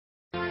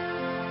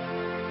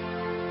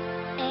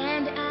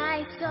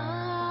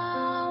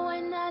saw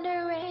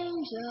another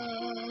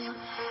angel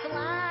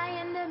fly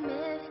in the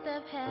midst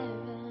of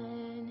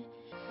heaven,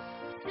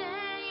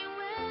 saying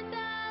with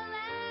a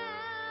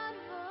loud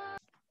voice.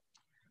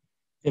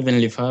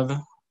 Heavenly Father,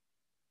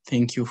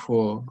 thank you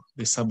for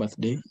the Sabbath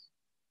day,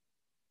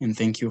 and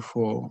thank you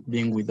for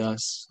being with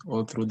us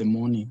all through the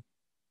morning.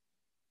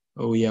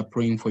 We are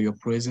praying for your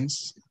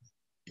presence.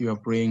 You are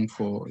praying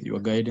for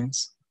your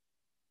guidance.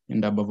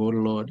 And above all,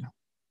 Lord,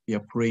 we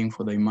are praying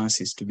for thy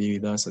mercies to be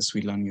with us as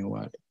we learn your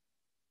word.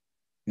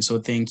 And so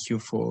thank you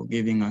for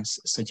giving us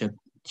such a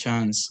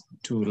chance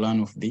to learn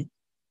of thee.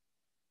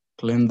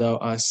 Cleanse thou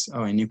us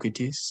our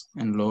iniquities,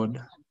 and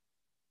Lord,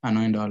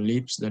 anoint our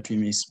lips that we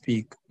may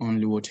speak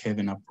only what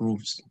heaven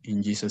approves.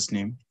 In Jesus'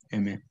 name,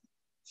 amen.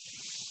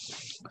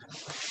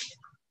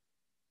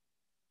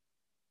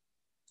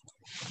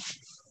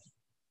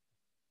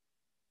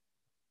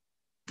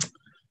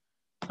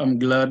 I'm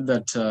glad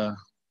that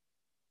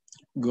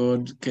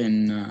God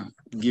can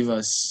give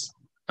us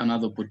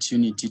another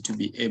opportunity to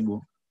be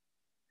able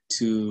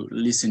to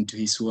listen to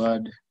his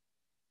word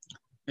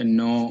and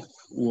know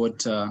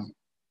what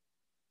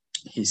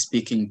he's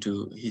speaking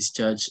to his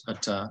church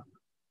at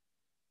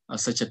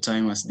such a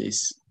time as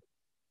this.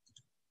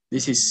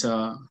 This is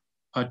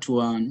part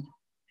one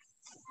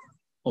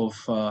of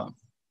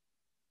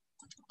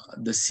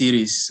the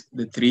series,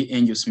 The Three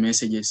Angels'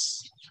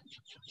 Messages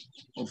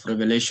of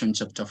Revelation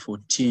chapter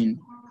 14.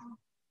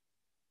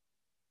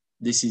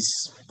 This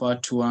is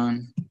part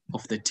one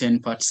of the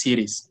 10-part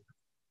series,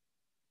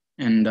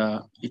 and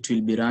it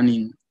will be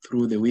running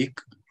through the week.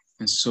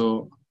 And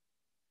so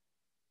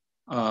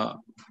I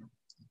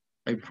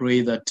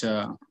pray that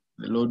the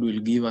Lord will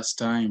give us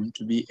time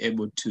to be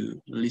able to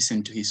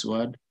listen to his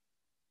word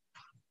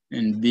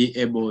and be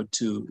able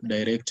to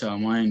direct our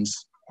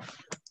minds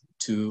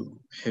to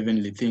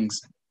heavenly things.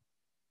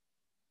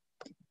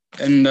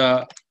 And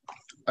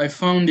I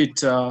found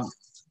it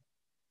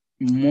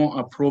more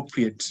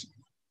appropriate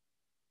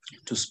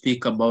to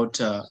speak about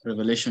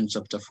Revelation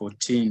chapter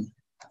 14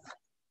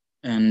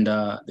 and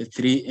the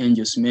three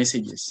angels'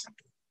 messages.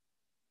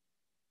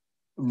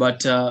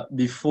 But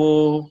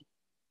before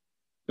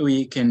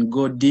we can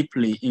go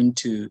deeply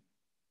into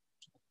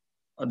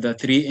the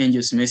three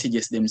angels'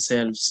 messages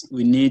themselves,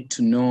 we need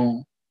to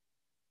know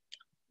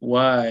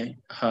why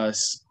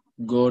has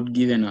God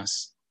given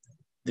us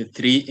the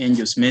three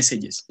angels'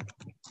 messages.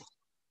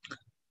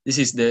 This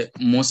is the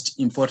most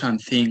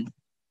important thing,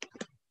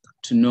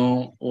 to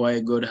know why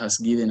God has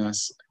given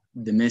us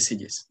the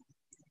messages.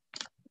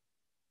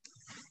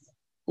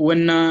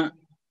 When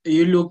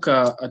you look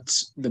at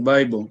the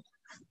Bible,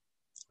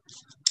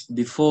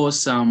 before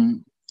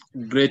some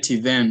great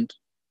event,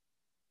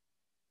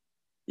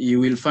 you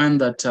will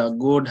find that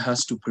God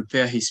has to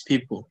prepare his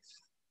people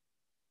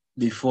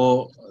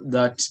before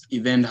that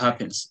event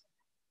happens.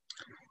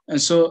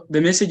 And so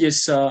the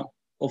messages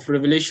of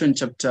Revelation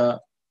chapter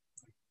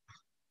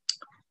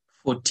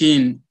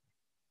 14,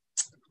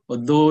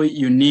 although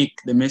unique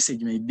the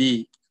message may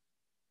be,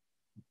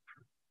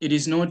 it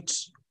is not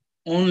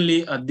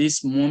only at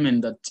this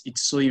moment that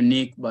it's so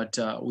unique, but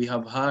we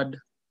have had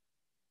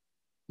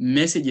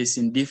messages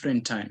in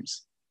different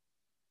times.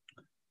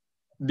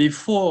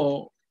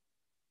 Before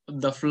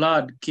the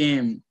flood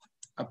came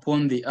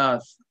upon the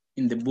earth,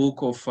 in the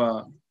book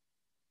of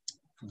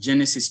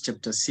Genesis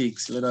chapter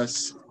 6, let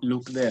us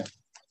look there.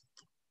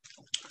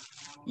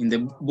 In the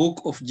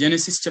book of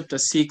Genesis chapter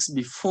 6,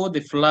 before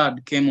the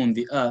flood came on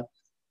the earth,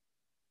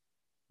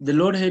 the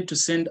Lord had to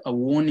send a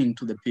warning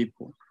to the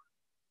people.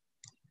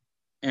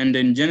 And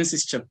in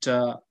Genesis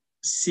chapter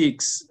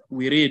 6,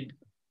 we read,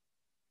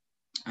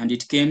 "And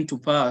it came to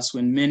pass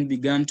when men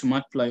began to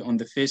multiply on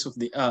the face of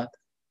the earth,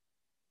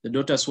 the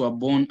daughters were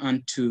born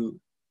unto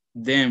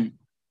them,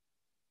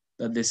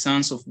 that the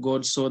sons of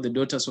God saw the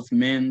daughters of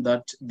men,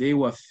 that they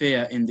were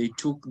fair, and they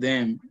took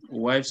them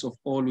wives of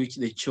all which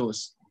they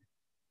chose.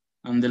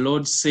 And the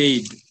Lord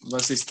said,"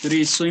 verses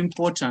 3 is so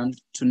important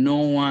to know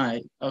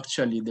why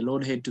actually the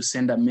Lord had to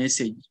send a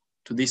message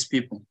to these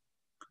people.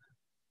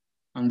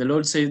 And the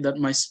Lord said that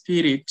my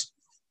spirit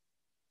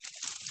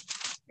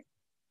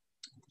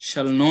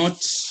shall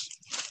not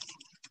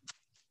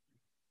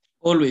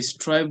always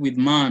strive with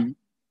man,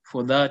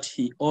 for that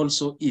he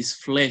also is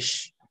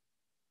flesh,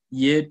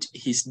 yet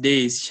his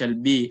days shall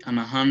be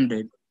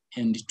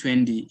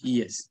 120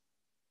 years.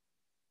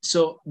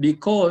 So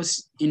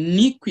because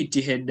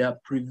iniquity had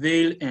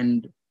prevailed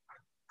and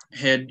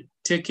had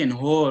taken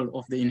hold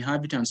of the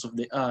inhabitants of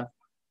the earth,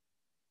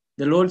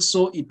 the Lord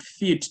saw it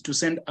fit to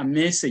send a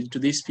message to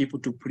these people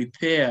to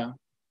prepare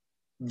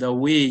the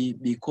way,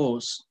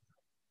 because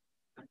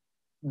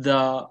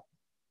the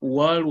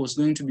world was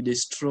going to be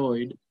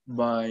destroyed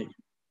by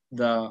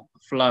the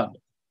flood.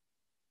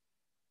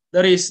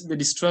 That is the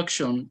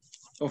destruction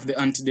of the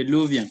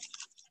antediluvian.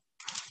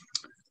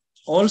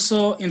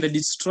 Also in the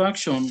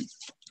destruction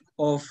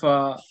of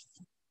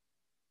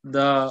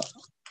the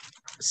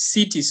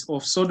cities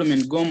of Sodom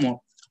and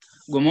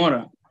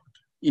Gomorrah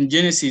in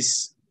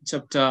Genesis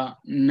chapter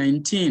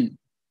 19,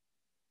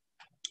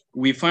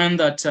 we find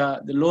that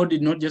the Lord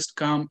did not just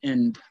come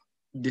and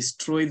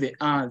destroy the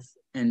earth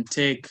and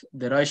take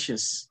the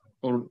righteous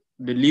or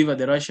deliver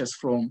the righteous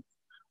from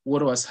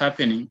what was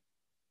happening,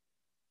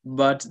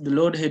 but the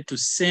Lord had to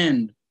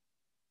send.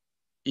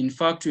 In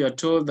fact, we are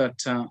told that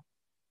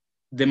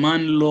the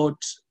man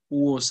Lot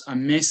was a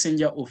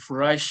messenger of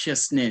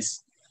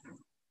righteousness.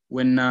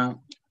 When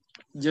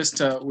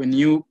when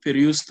you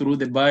peruse through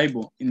the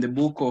Bible in the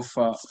book of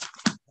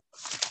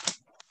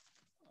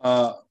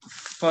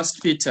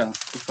First Peter,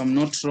 if I'm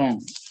not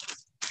wrong,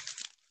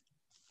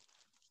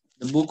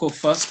 the book of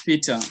First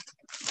Peter,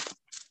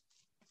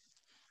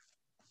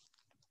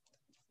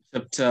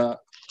 chapter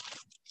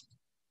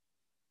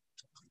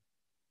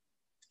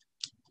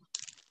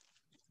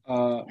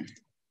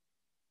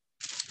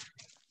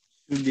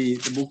should be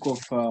the book of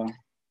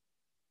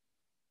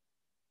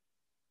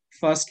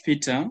First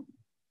Peter,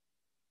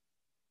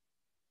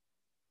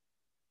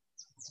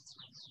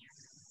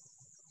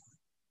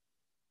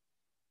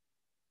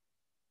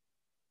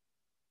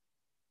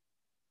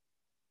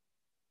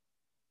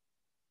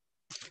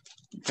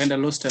 kind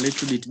of lost a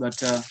little bit,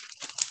 but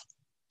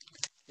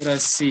let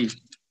us see.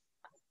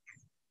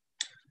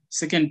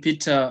 Second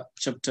Peter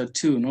chapter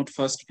 2, not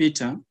First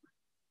Peter.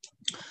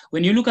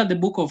 When you look at the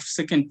book of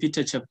Second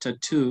Peter chapter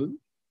 2,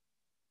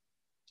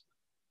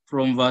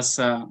 from verse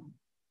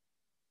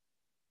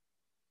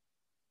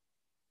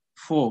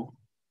 4,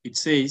 it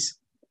says,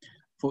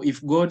 "For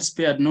if God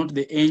spared not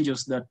the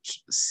angels that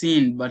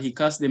sinned, but he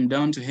cast them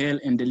down to hell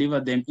and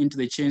delivered them into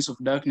the chains of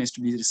darkness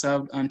to be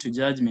reserved unto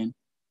judgment,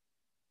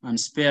 and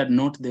spared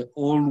not the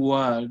whole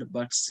world,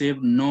 but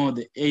saved Noah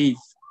the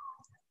eighth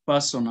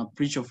person, a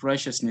preacher of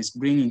righteousness,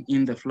 bringing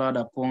in the flood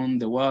upon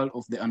the world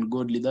of the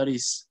ungodly." That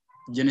is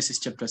Genesis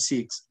chapter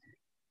 6.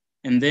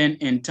 And then,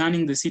 "and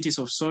turning the cities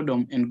of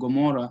Sodom and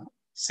Gomorrah,"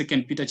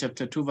 2 Peter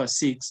chapter 2, verse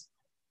 6,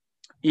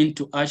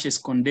 "into ashes,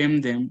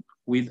 condemned them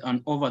with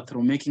an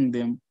overthrow, making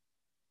them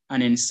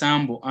an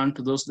ensample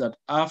unto those that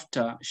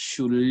after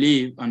should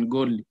live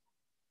ungodly,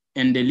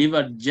 and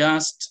delivered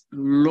just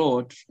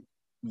Lot,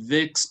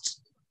 vexed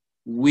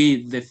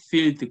with the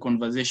filthy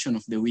conversation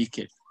of the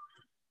wicked."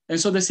 And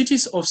so the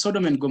cities of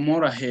Sodom and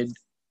Gomorrah had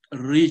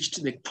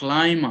reached the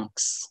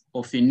climax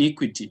of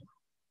iniquity.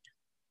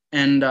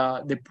 And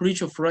the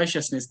preacher of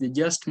righteousness, the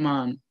just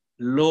man,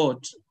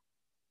 Lot,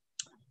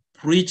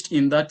 preached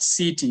in that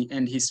city,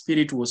 and his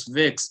spirit was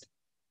vexed.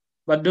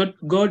 But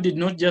God did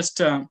not just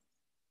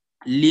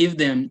leave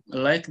them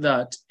like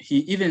that. He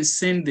even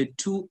sent the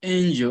two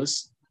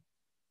angels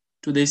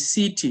to the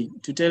city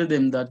to tell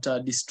them that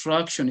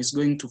destruction is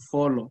going to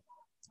follow.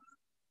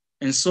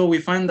 And so we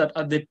find that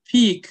at the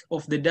peak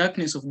of the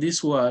darkness of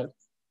this world,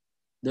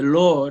 the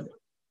Lord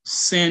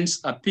sends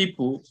a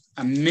people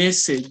a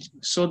message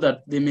so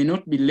that they may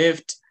not be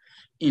left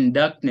in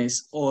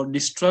darkness, or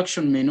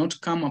destruction may not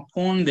come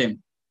upon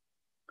them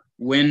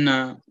when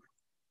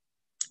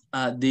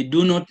they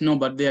do not know,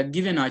 but they are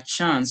given a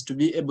chance to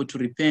be able to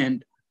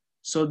repent,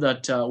 so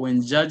that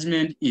when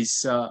judgment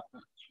is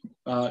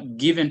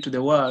given to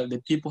the world,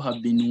 the people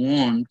have been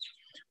warned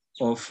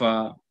of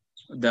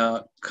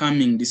the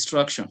coming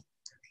destruction.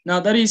 Now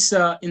that is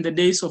in the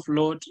days of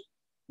Lot,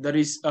 that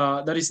is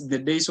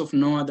the days of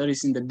Noah, that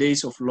is in the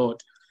days of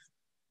Lot.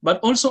 But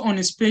also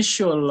on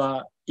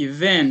special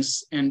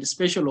events and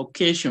special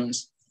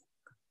occasions,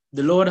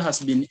 the Lord has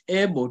been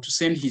able to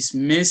send his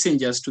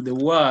messengers to the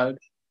world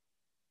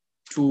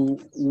to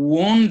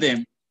warn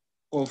them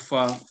of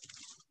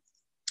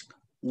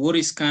what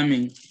is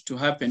coming to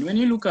happen. When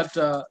you look at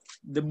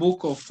the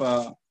book of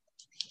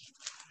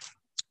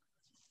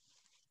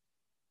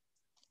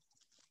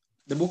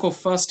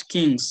First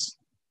Kings,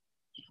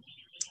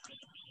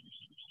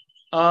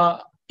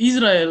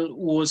 Israel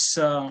was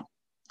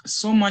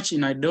so much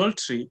in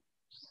idolatry,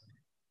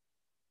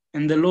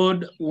 and the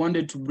Lord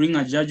wanted to bring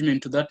a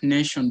judgment to that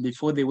nation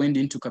before they went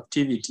into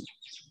captivity.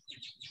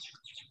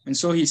 And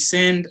so he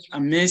sent a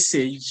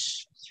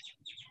message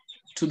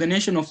to the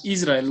nation of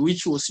Israel,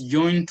 which was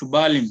joined to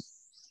Balaam.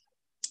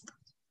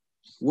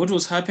 What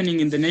was happening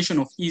in the nation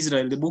of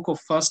Israel? The book of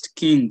First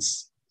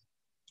Kings,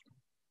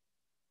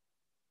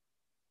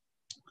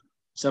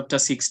 chapter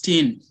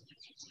 16,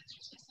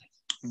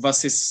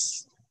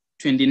 verses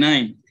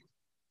 29.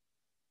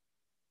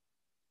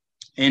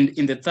 "And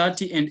in the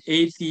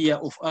 38th year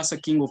of Asa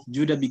king of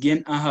Judah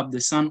began Ahab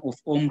the son of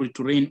Omri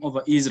to reign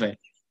over Israel.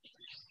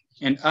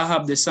 And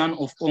Ahab the son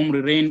of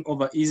Omri reigned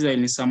over Israel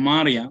in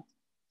Samaria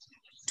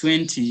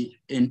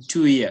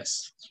 22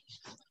 years.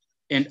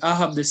 And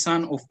Ahab the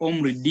son of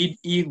Omri did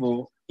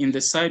evil in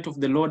the sight of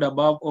the Lord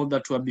above all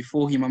that were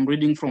before him." I'm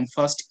reading from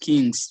 1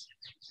 Kings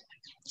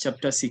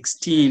chapter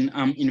 16,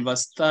 in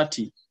verse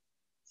 30.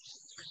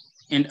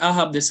 "And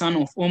Ahab the son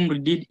of Omri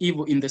did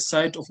evil in the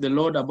sight of the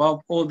Lord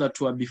above all that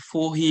were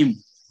before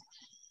him.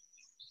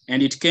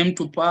 And it came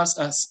to pass,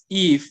 as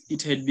if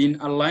it had been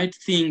a light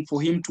thing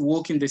for him to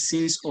walk in the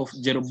sins of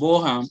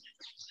Jeroboam,"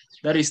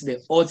 that is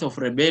the oath of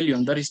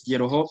rebellion, that is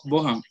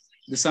Jeroboam,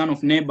 the son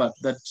of Nebat,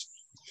 that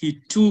he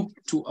took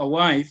to a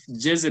wife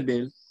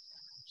Jezebel,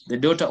 the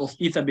daughter of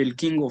Ethabel,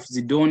 king of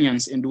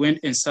Zidonians, and went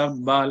and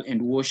served Baal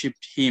and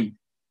worshipped him,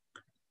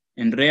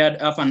 and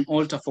reared up an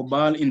altar for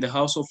Baal in the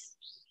house of,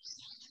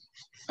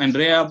 and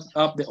reared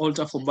up the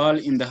altar for Baal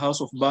in the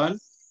house of Baal,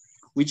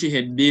 which he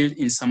had built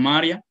in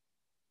Samaria.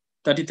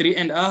 33,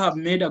 and Ahab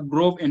made a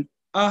grove, and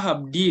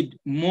Ahab did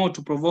more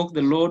to provoke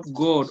the Lord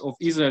God of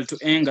Israel to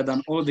anger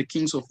than all the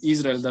kings of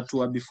Israel that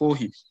were before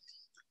him.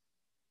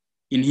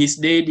 In his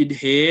day did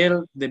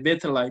Hiel the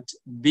Bethelite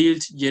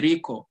build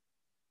Jericho.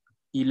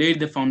 He laid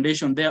the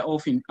foundation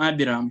thereof in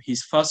Abiram,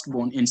 his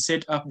firstborn, and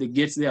set up the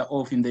gates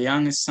thereof in the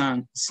youngest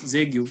son,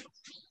 Zegub,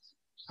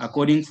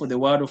 according for the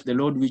word of the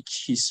Lord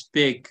which he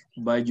spake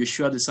by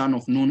Joshua the son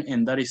of Nun.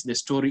 And that is the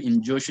story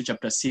in Joshua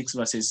chapter 6,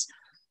 verses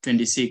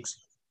 26.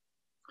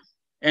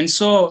 And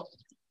so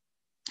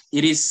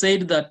it is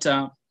said that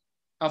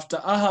after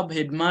Ahab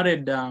had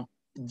married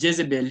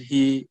Jezebel,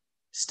 he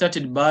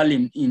started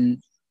Baalim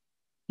in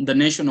the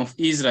nation of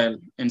Israel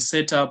and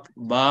set up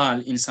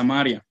Baal in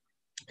Samaria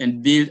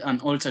and built an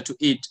altar to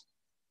it.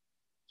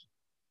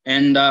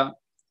 And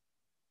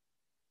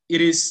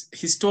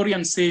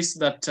historian says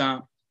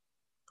that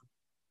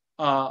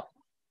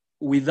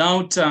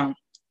without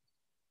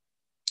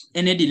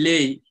any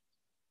delay,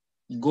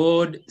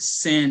 God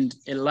sent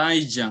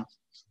Elijah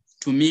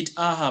to meet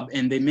Ahab,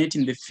 and they met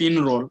in the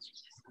funeral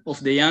of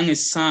the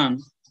youngest son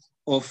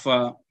of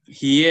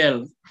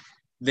Hiel,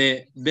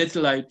 the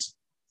Bethelite,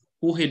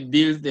 who had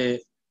built the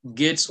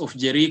gates of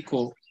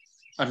Jericho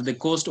at the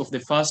cost of the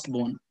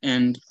firstborn,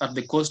 and at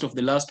the cost of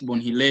the lastborn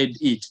he laid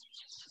it.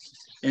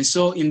 And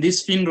so in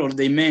this funeral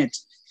they met,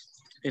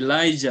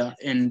 Elijah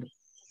and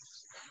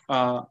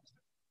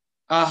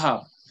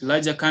Ahab,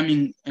 Elijah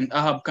coming and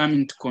Ahab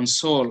coming to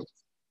console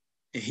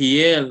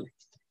Hiel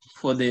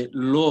for the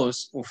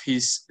loss of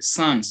his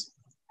sons.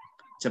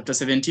 Chapter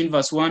 17,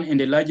 verse 1,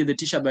 and Elijah the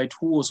Tishbite,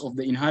 who was of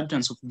the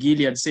inhabitants of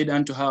Gilead, said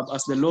unto Ahab,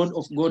 as the Lord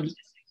of God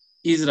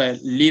Israel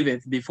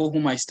liveth, before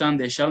whom I stand,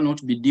 there shall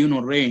not be dew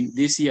nor rain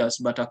this year,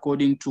 but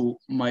according to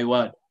my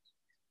word.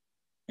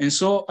 And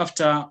so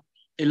after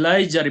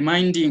Elijah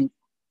reminding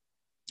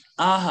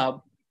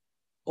Ahab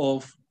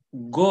of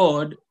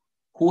God,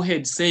 who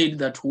had said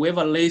that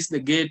whoever lays the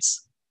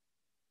gates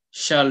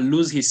shall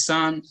lose his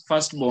son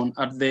firstborn,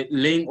 at the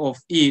laying of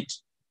it,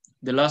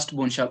 the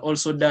lastborn shall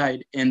also die,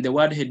 and the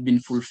word had been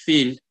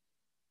fulfilled.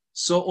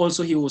 So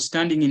also he was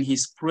standing in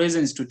his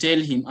presence to tell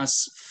him,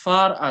 as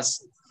far as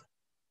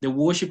the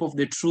worship of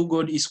the true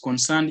God is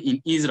concerned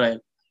in Israel,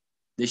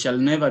 there shall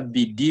never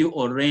be dew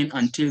or rain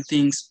until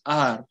things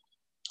are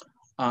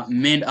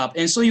made up.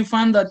 And so you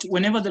find that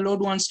whenever the Lord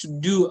wants to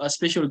do a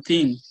special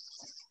thing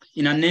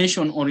in a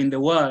nation or in the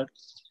world,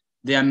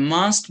 there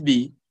must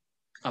be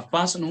a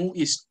person who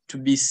is to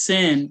be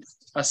sent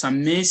as a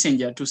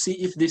messenger to see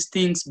if these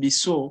things be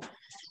so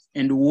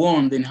and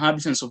warn the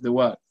inhabitants of the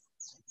world.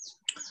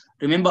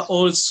 Remember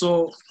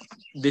also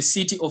the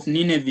city of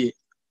Nineveh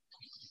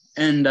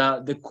and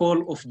the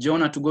call of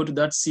Jonah to go to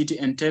that city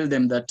and tell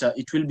them that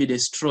it will be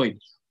destroyed,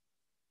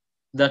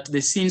 that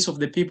the sins of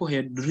the people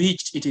had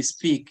reached its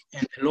peak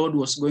and the Lord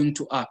was going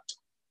to act.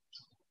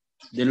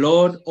 The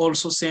Lord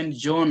also sent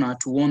Jonah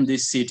to warn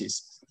these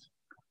cities.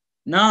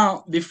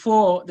 Now,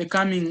 before the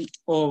coming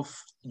of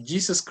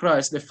Jesus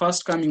Christ, the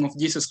first coming of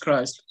Jesus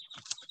Christ,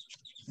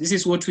 this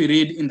is what we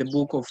read in the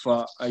book of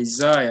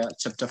Isaiah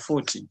chapter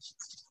 40.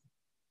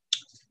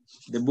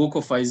 The book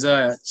of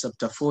Isaiah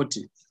chapter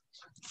 40.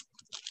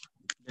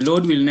 The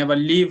Lord will never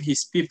leave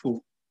his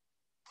people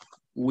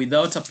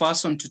without a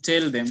person to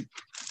tell them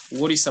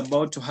what is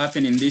about to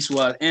happen in this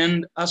world.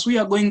 And as we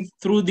are going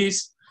through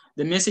this,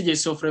 the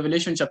messages of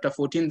Revelation chapter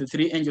 14, the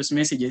three angels'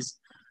 messages,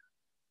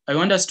 I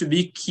want us to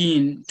be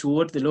keen to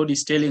what the Lord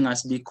is telling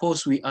us,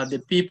 because we are the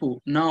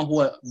people now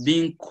who are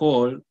being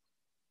called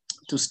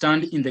to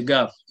stand in the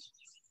gap.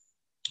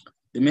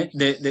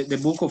 The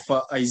book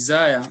of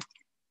Isaiah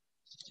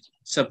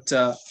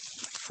chapter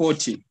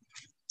 40.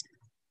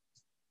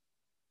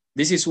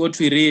 This is what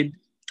we read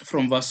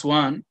from verse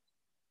 1.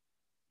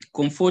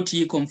 Comfort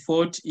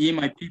ye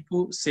my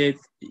people, saith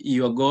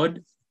your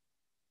God.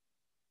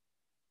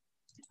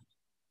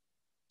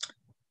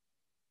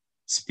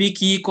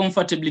 Speak ye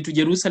comfortably to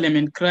Jerusalem,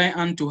 and cry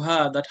unto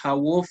her that her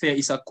warfare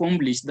is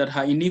accomplished, that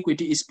her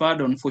iniquity is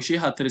pardoned, for she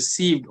hath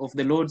received of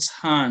the Lord's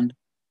hand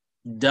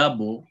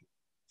double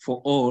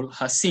for all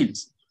her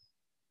sins.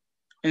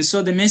 And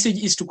so the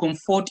message is to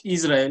comfort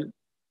Israel.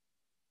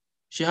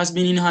 She has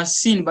been in her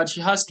sin, but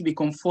she has to be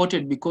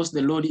comforted because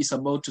the Lord is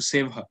about to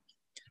save her.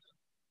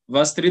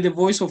 Verse 3, the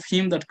voice of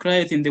him that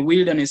crieth in the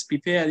wilderness,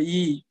 prepare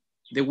ye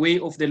the way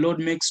of the Lord,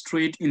 make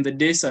straight in the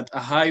desert a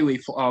highway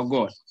for our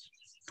God.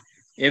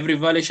 Every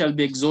valley shall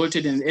be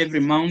exalted, and every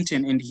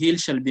mountain and hill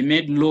shall be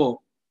made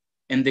low,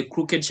 and the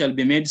crooked shall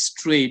be made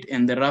straight,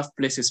 and the rough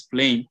places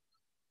plain.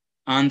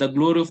 And the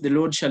glory of the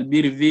Lord shall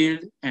be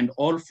revealed, and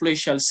all flesh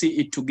shall see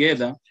it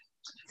together,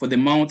 for the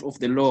mouth of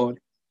the Lord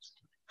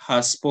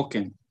has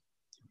spoken.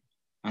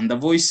 And the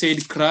voice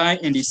said, cry,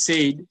 and he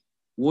said,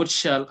 what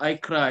shall I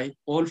cry?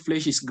 All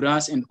flesh is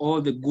grass, and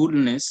all the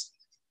goodness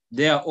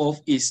thereof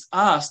is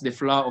as the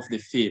flower of the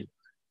field.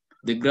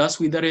 The grass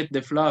withereth,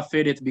 the flower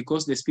fadeth,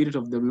 because the Spirit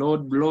of the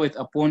Lord bloweth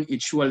upon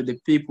it. Surely the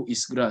people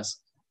is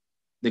grass.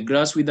 The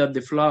grass withereth,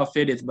 the flower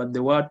fadeth, but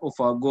the word of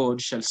our God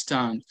shall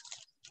stand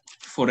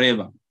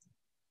forever.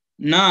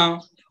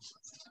 Now,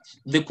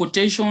 the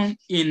quotation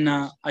in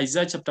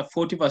Isaiah chapter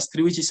 40, verse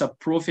 3, which is a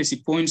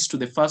prophecy, points to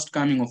the first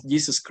coming of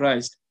Jesus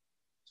Christ.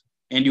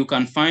 And you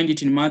can find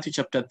it in Matthew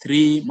chapter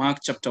 3, Mark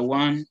chapter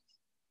 1,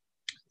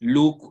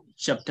 Luke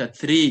chapter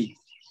 3,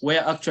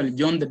 where actually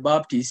John the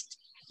Baptist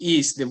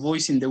is the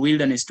voice in the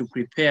wilderness to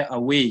prepare a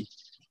way.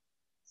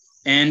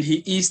 And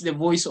he is the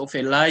voice of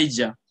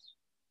Elijah.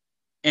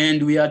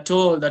 And we are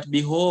told that,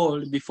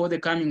 behold, before the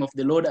coming of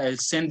the Lord, I'll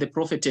send the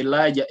prophet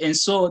Elijah. And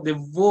so the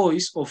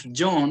voice of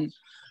John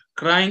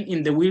crying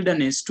in the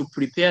wilderness to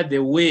prepare the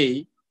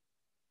way,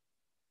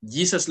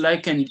 Jesus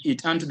likened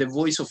it unto the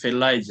voice of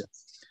Elijah.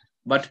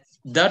 But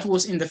that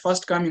was in the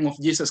first coming of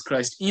Jesus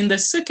Christ. In the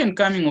second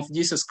coming of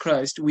Jesus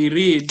Christ, we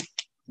read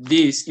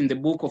this in the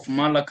book of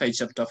Malachi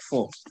chapter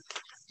 4.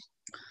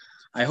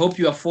 I hope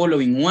you are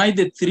following. Why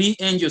the three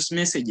angels'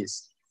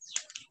 messages?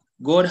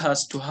 God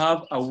has to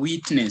have a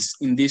witness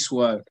in this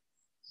world.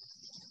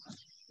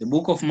 The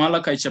book of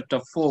Malachi chapter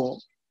 4,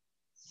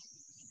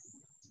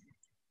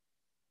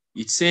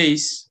 it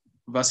says,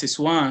 verses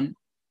 1,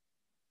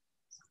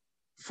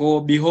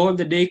 for behold,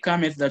 the day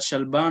cometh that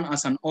shall burn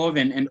as an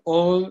oven, and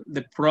all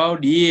the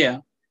proud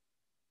ear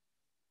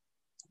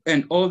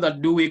and all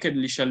that do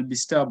wickedly shall be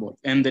stubbled.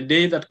 And the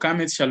day that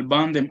cometh shall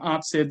burn them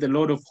up, saith the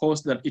Lord of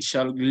hosts, that it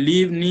shall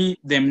leave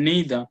them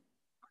neither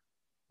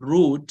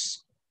root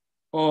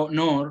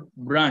nor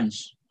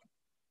branch.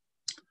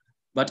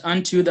 But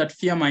unto you that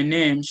fear my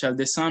name shall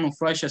the Son of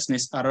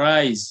Righteousness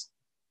arise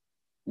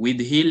with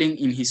healing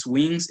in his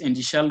wings, and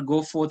he shall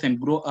go forth and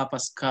grow up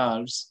as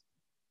calves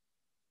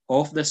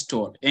of the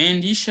stud.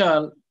 And ye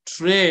shall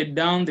tread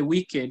down the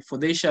wicked, for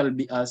they shall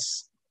be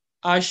as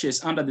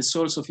ashes under the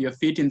soles of your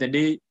feet in the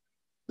day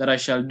that I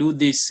shall do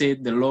this,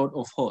 saith the Lord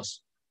of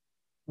hosts.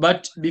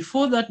 But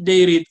before that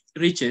day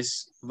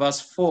reaches,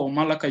 verse 4,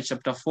 Malachi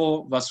chapter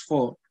 4, verse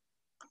 4,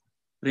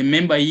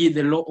 remember ye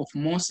the law of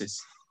Moses,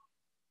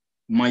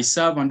 my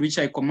servant, which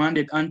I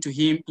commanded unto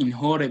him in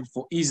Horeb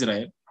for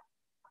Israel,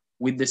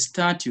 with the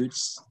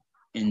statutes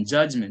and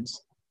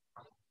judgments.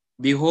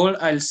 Behold,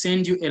 I'll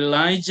send you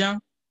Elijah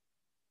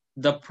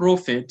the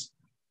prophet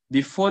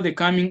before the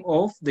coming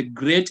of the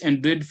great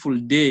and dreadful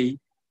day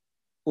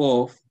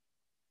of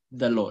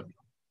the Lord.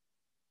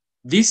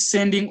 This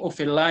sending of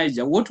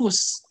Elijah, what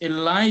was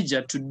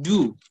Elijah to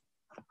do?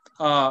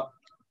 The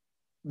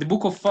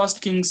book of 1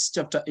 Kings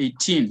chapter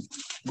 18.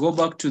 Go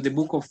back to the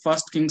book of 1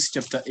 Kings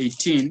chapter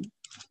 18.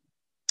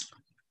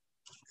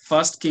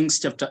 1 Kings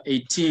chapter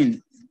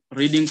 18,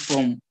 reading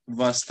from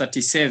verse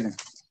 37.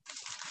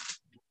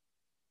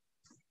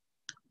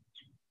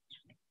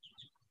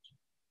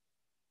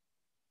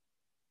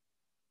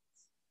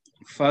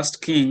 1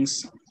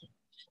 Kings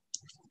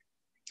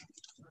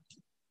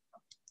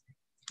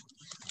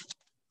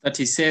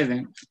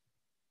 37,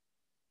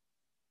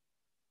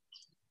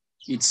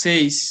 it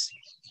says,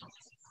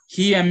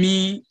 hear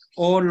me,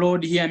 O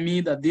Lord, hear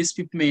me, that these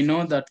people may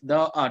know that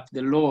thou art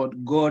the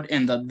Lord God,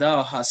 and that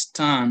thou hast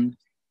turned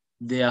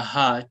their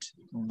heart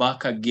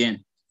back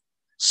again.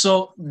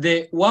 So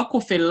the work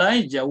of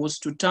Elijah was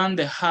to turn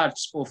the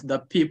hearts of the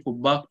people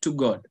back to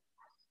God.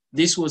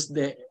 This was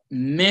the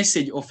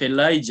message of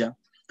Elijah.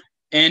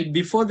 And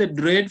before the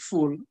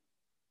dreadful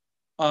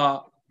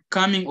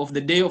coming of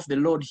the day of the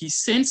Lord, he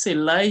sends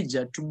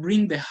Elijah to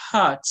bring the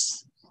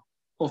hearts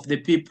of the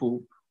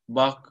people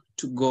back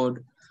to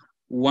God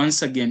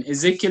once again.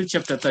 Ezekiel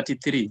chapter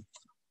 33.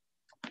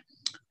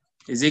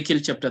 Ezekiel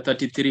chapter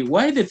 33.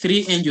 Why the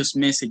three angels'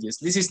 messages?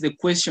 This is the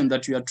question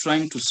that we are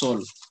trying to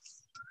solve.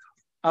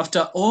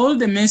 After all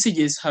the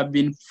messages have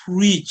been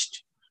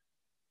preached,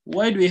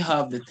 why do we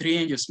have the three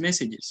angels'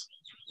 messages?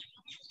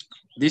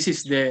 This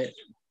is the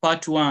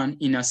part 1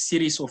 in a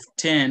series of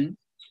 10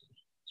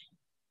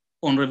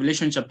 on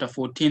Revelation chapter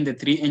 14, the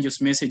three angels'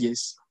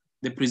 messages.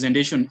 The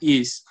presentation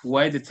is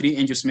why the three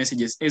angels'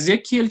 messages.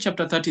 Ezekiel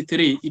chapter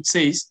 33, it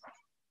says,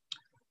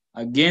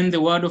 again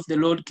the word of the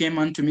Lord came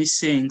unto me,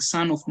 saying,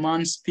 Son of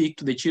man, speak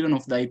to the children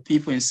of thy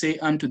people, and say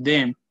unto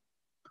them,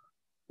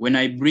 when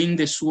I bring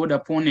the sword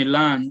upon a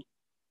land,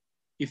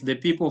 if the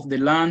people of the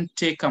land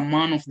take a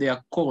man of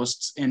their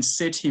coasts and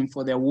set him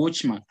for their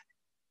watchman,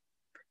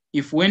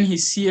 if when he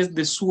sees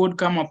the sword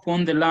come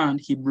upon the land,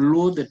 he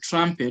blow the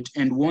trumpet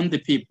and warn the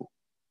people,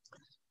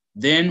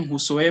 then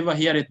whosoever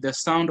heareth the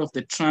sound of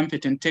the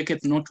trumpet and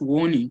taketh not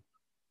warning,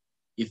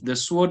 if the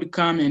sword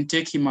come and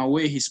take him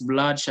away, his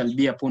blood shall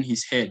be upon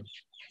his head.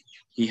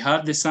 He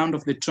heard the sound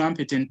of the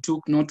trumpet and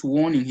took not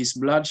warning, his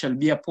blood shall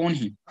be upon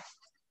him.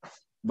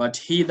 But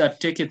he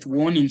that taketh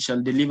warning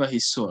shall deliver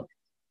his soul.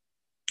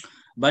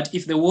 But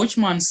if the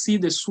watchman see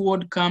the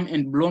sword come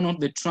and blow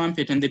not the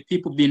trumpet, and the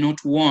people be not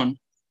warned,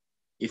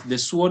 if the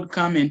sword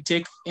come and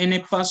take any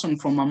person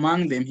from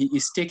among them, he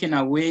is taken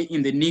away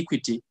in the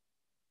iniquity,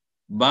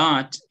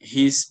 but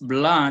his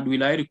blood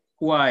will I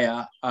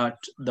require at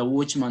the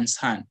watchman's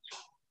hand.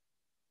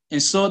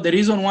 And so the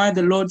reason why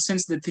the Lord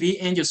sends the three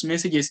angels'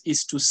 messages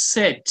is to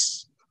set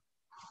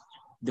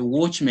the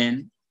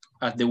watchmen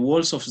at the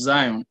walls of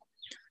Zion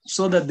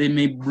so that they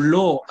may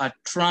blow a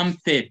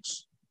trumpet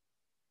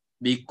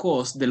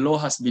because the law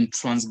has been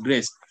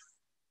transgressed.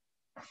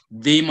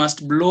 They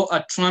must blow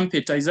a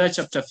trumpet. Isaiah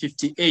chapter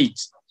 58.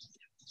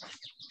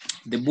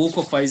 The book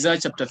of Isaiah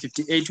chapter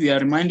 58, we are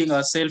reminding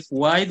ourselves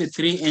why the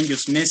three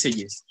angels'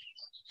 messages.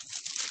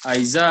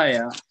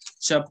 Isaiah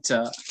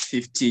chapter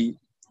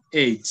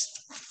 58.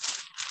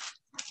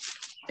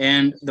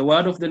 And the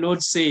word of the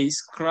Lord says,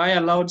 cry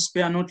aloud,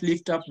 spare not,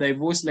 lift up thy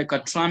voice like a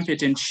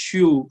trumpet, and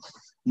shew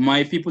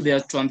my people their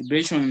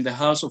transgression, and the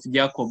house of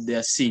Jacob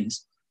their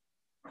sins.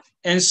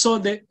 And so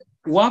the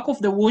work of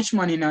the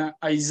watchman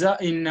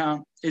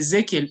in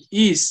Ezekiel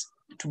is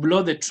to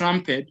blow the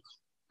trumpet,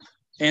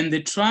 and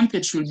the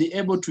trumpet should be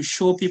able to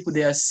show people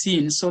their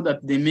sins so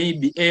that they may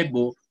be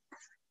able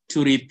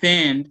to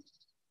repent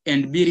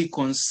and be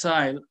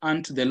reconciled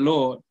unto the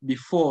Lord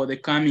before the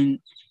coming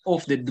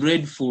of the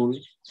dreadful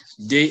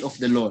day of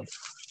the Lord.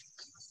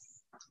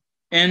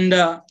 And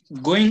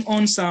going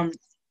on some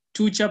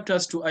 2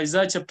 chapters to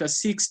Isaiah chapter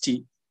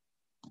 60,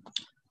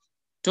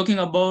 talking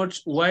about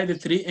why the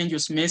three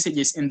angels'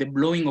 messages and the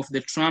blowing of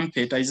the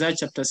trumpet, Isaiah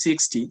chapter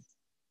 60,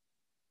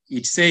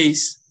 it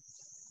says,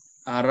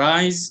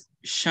 arise,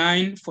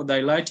 shine, for thy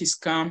light is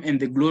come, and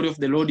the glory of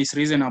the Lord is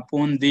risen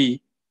upon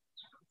thee.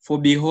 For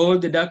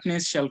behold, the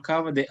darkness shall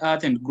cover the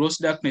earth, and gross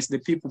darkness the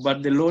people,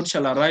 but the Lord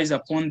shall arise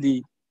upon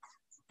thee,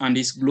 and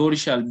his glory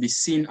shall be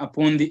seen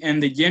upon thee.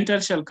 And the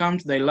Gentiles shall come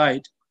to thy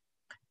light,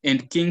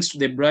 and kings to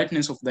the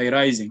brightness of thy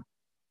rising.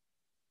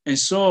 And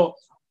so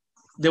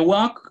the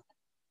work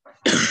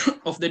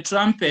of the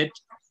trumpet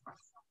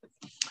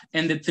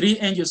and the three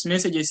angels'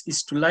 messages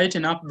is to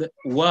lighten up the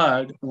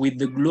world with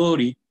the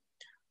glory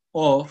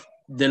of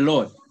the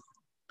Lord.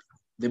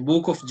 The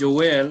book of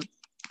Joel,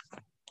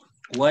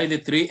 why the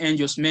three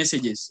angels'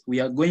 messages? We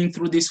are going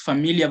through these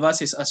familiar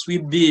verses as we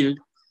build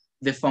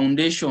the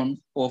foundation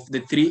of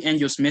the three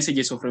angels'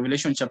 messages of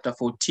Revelation chapter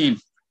 14.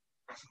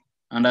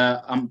 And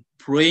I'm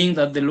praying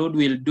that the Lord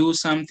will do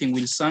something,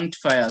 will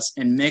sanctify us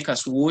and make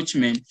us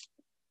watchmen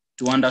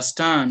to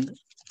understand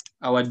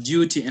our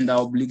duty and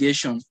our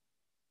obligation.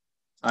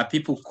 Our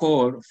people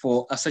call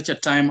for such a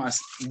time as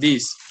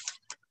this.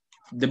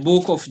 The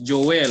book of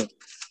Joel.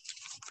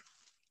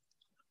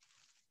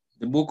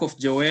 The book of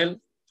Joel,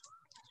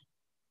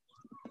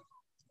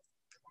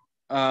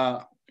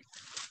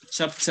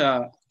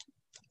 chapter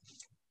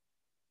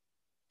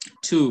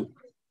 2,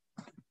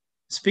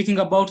 speaking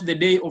about the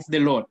day of the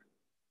Lord.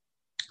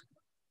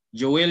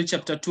 Joel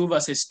chapter 2,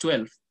 verses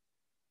 12.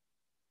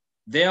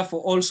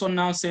 Therefore also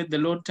now said the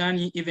Lord, turn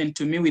ye even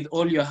to me with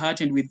all your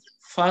heart, and with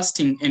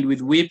fasting, and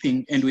with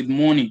weeping, and with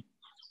mourning.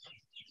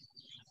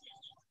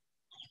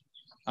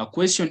 A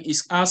question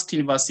is asked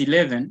in verse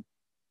 11,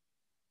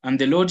 and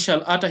the Lord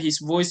shall utter his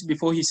voice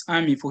before his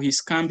army, for his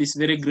camp is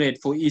very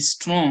great, for he is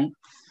strong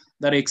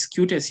that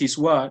executeth his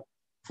word,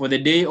 for the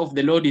day of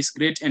the Lord is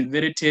great and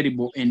very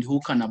terrible, and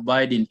who can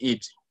abide in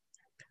it?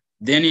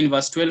 Then in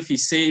verse 12 he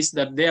says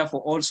that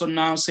therefore also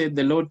now said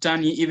the Lord,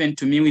 turn ye even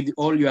to me with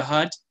all your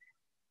heart,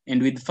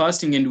 and with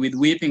fasting, and with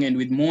weeping, and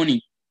with mourning,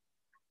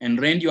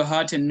 and rend your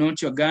heart and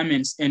not your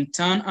garments, and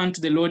turn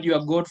unto the Lord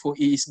your God, for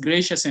he is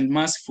gracious and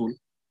merciful,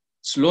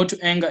 slow to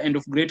anger, and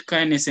of great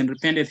kindness, and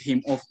repenteth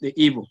him of the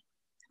evil.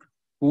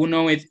 Who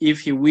knoweth if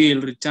he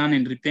will return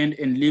and repent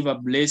and leave a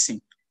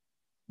blessing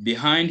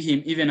behind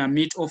him, even a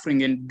meat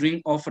offering and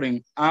drink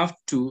offering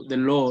unto the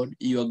Lord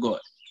your God?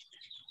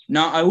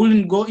 Now, I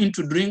wouldn't go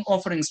into drink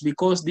offerings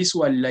because these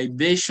were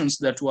libations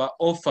that were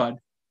offered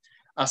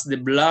as the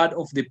blood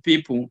of the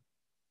people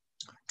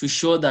to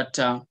show that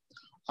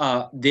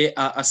they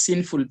are a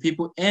sinful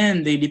people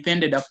and they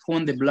depended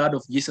upon the blood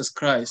of Jesus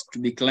Christ to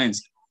be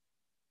cleansed.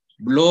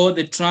 Blow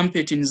the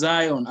trumpet in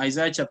Zion,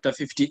 Isaiah chapter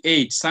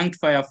 58,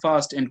 sanctify a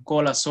fast and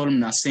call a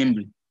solemn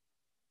assembly.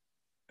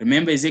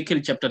 Remember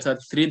Ezekiel chapter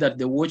 33 that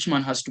the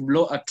watchman has to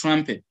blow a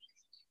trumpet.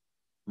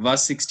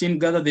 Verse 16,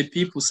 gather the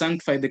people,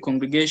 sanctify the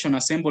congregation,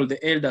 assemble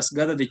the elders,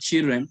 gather the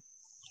children,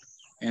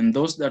 and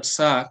those that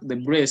suck the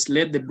breast,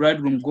 let the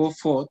bridegroom go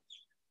forth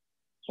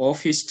of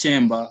his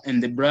chamber,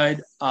 and the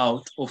bride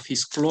out of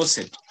his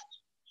closet.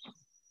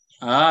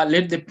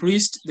 Let the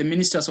priest, the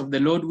ministers of the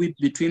Lord, weep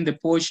between the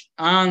porch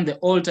and the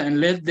altar, and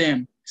let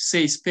them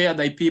say, spare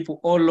thy people,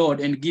 O Lord,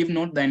 and give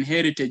not thine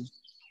heritage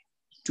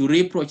to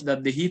reproach,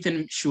 that the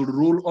heathen should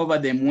rule over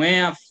them.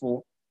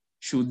 Wherefore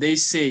should they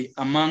say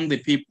among the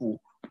people,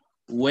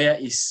 where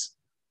is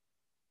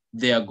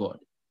their God?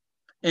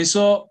 And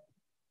so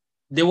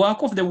the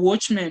work of the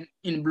watchman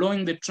in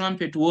blowing the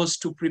trumpet was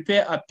to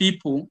prepare a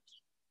people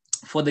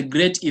for the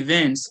great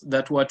events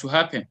that were to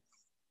happen.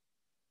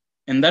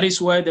 And that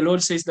is why the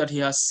Lord says that he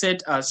has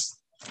set us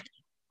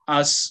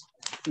as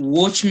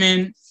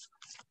watchmen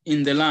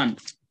in the land.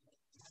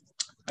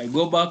 I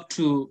go back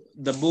to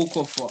the book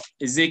of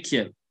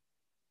Ezekiel.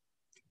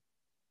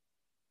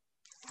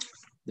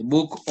 The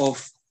book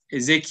of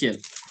Ezekiel.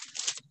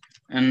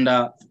 And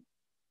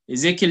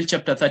Ezekiel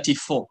chapter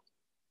 34.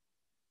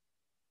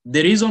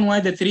 The reason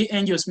why the three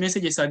angels'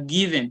 messages are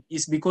given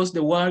is because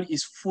the world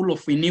is full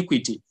of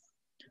iniquity.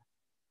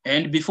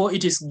 And before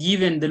it is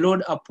given, the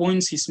Lord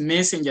appoints his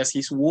messengers,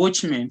 his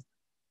watchmen,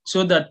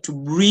 so that to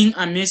bring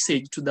a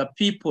message to the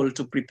people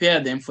to prepare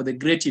them for the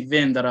great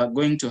event that are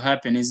going to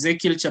happen.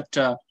 Ezekiel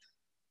chapter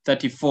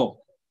 34.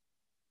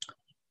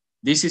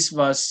 This is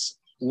verse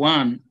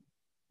 1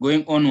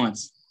 going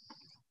onwards.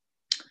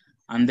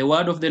 And the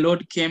word of the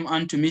Lord came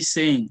unto me,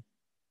 saying,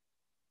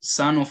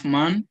 Son of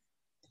man,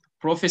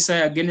 prophesy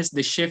against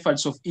the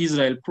shepherds of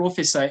Israel,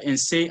 prophesy and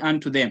say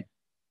unto them,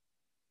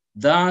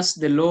 Thus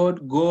the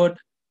Lord God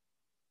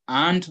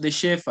unto the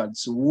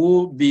shepherds,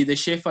 who be the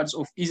shepherds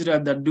of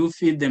Israel that do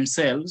feed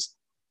themselves,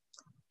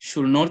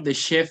 should not the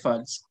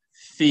shepherds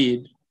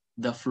feed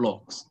the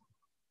flocks?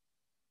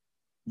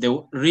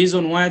 The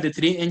reason why the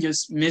three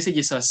angels'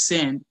 messages are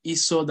sent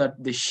is so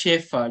that the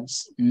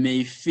shepherds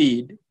may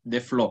feed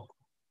the flock.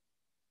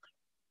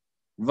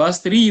 Verse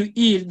 3, you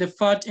eat the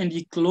fat and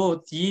ye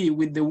clothe ye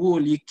with the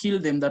wool, ye kill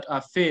them that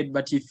are fed,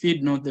 but ye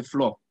feed not the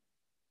flock.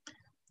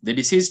 The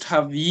deceased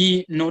have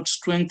ye not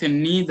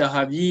strengthened, neither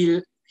have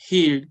ye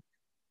healed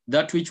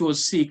that which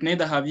was sick,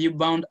 neither have ye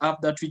bound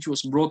up that which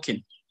was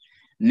broken,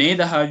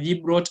 neither have ye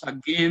brought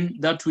again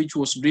that which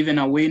was driven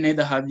away,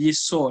 neither have ye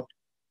sought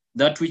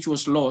that which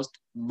was lost,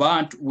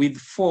 but with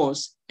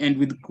force and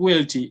with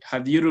cruelty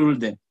have ye ruled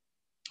them.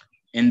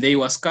 And they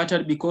were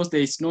scattered because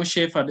there is no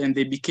shepherd, and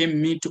they became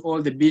meat to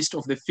all the beasts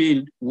of the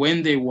field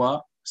when they were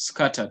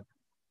scattered.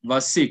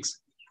 Verse 6,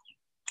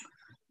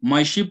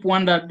 my sheep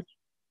wandered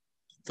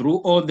through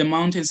all the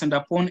mountains and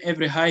upon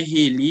every high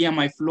hill. Here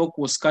my flock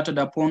was scattered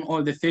upon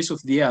all the face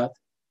of the earth,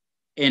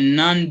 and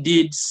none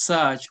did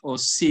search or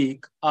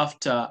seek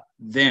after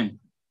them.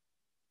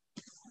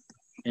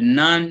 And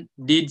none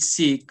did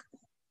seek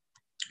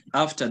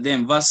after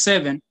them. Verse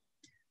 7,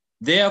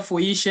 therefore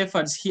ye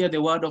shepherds hear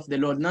the word of the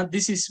Lord. Now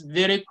this is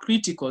very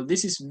critical.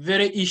 This is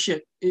very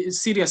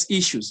serious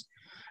issues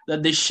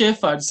that the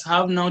shepherds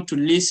have now to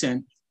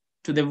listen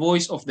to the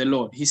voice of the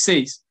Lord. He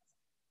says,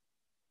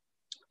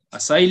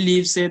 as I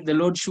live, said the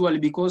Lord, surely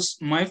because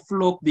my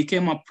flock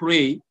became a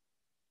prey,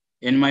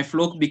 and my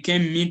flock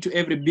became meat to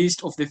every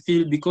beast of the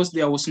field, because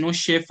there was no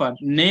shepherd,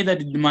 neither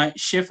did my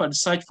shepherd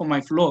search for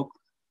my flock,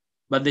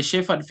 but the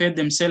shepherd fed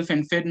themselves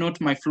and fed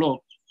not my flock.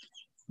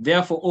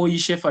 Therefore, O ye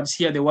shepherds,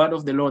 hear the word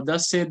of the Lord.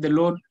 Thus said the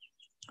Lord,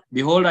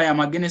 behold, I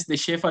am against the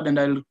shepherd, and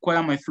I will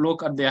require my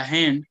flock at their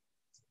hand,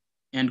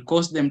 and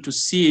cause them to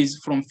cease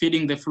from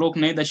feeding the flock,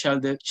 neither shall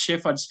the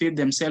shepherds feed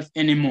themselves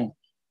any more.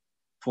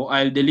 For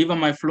I'll deliver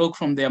my flock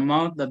from their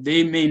mouth, that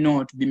they may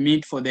not be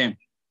meat for them.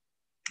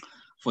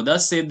 For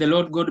thus said the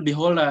Lord God,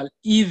 behold,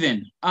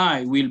 even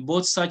I will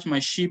both search my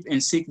sheep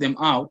and seek them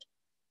out,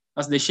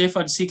 as the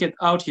shepherd seeketh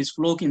out his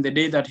flock in the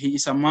day that he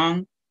is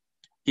among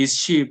his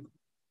sheep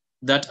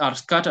that are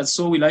scattered,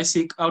 so will I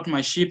seek out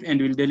my sheep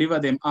and will deliver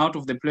them out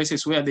of the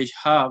places where they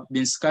have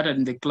been scattered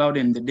in the cloud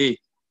and the day.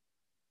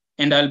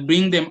 And I'll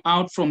bring them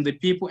out from the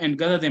people and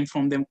gather them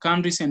from the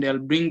countries, and I'll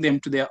bring them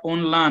to their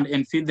own land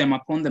and feed them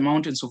upon the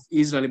mountains of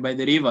Israel by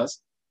the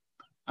rivers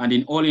and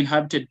in all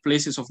inhabited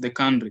places of the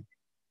country.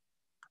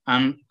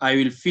 And I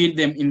will feed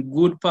them in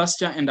good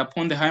pasture, and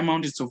upon the high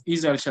mountains of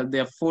Israel shall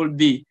their fold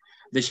be.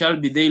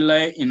 They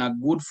lie in a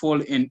good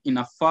fold, and in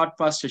a fat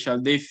pasture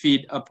shall they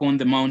feed upon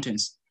the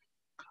mountains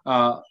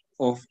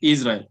of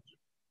Israel.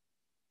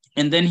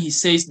 And then he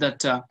says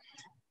that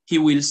he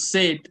will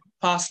set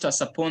pastors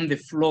upon the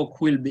flock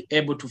who will be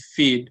able to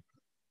feed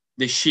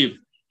the sheep.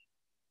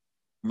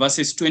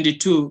 Verses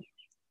 22,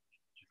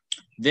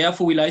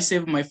 therefore will I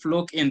save my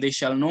flock, and they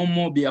shall no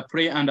more be a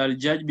prey, and I'll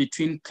judge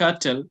between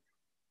cattle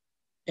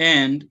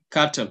and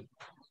cattle.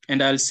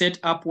 And I'll set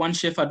up one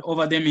shepherd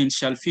over them, and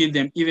shall feed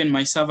them, even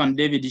my servant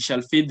David, he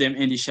shall feed them,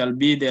 and he shall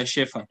be their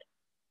shepherd.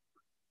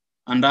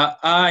 And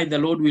I, the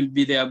Lord, will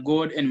be their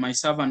God, and my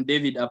servant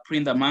David, a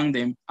prince among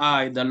them.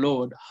 I, the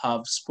Lord,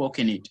 have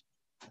spoken it.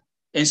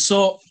 And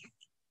so,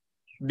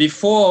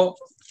 before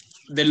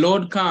the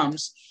Lord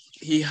comes,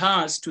 he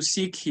has to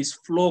seek his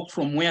flock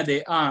from where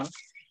they are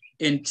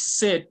and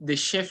set the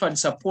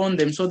shepherds upon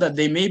them so that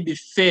they may be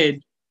fed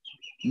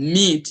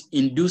meat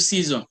in due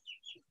season.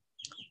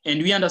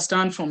 And we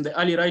understand from the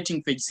early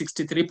writing, page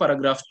 63,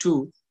 paragraph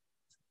 2,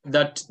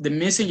 that the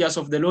messengers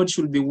of the Lord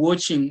should be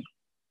watching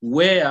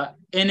where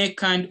any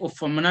kind of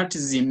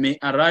fanaticism may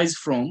arise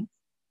from.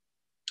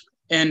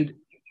 And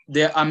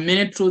there are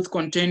many truths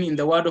contained in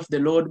the word of the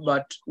Lord,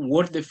 but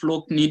what the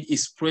flock need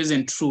is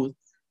present truth.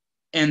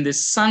 And the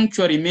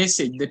sanctuary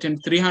message, the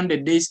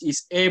 300 days,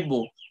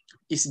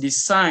 is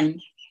designed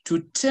to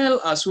tell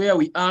us where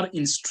we are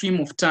in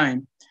stream of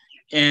time,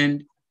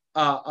 and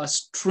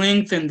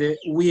strengthen the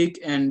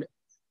weak and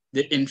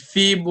the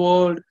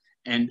enfeebled,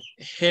 and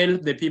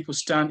help the people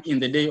stand in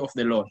the day of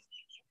the Lord.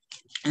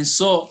 And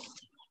so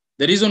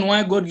the reason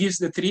why God gives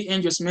the three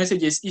angels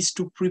messages is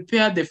to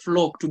prepare the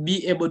flock to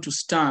be able to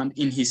stand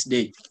in his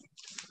day.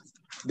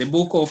 The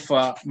book of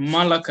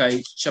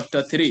Malachi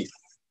chapter 3.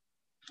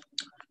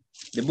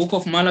 The book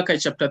of Malachi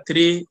chapter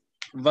 3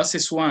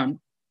 verses 1.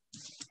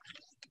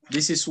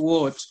 This is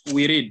what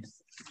we read.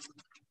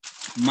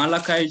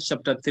 Malachi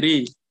chapter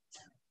 3,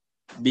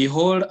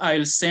 behold,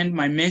 I'll send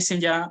my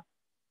messenger,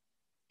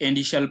 and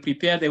he shall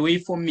prepare the way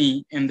for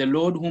me, and the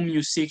Lord whom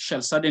you seek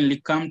shall suddenly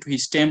come to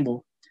his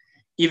temple,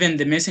 even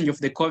the messenger of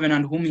the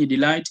covenant whom you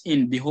delight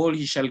in. Behold,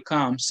 he shall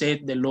come, saith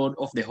the Lord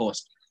of the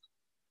host.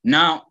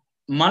 Now,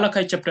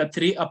 Malachi chapter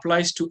 3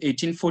 applies to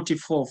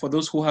 1844 for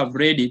those who have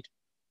read it.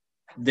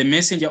 The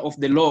messenger of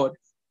the Lord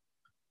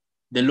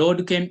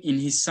came in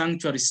his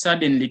sanctuary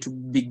suddenly to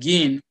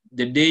begin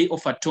the day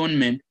of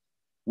atonement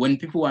when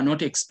people were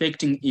not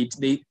expecting it.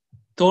 They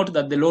thought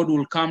that the Lord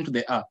will come to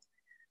the earth.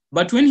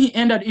 But when he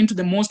entered into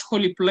the most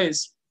holy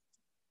place,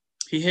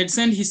 he had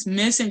sent his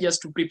messengers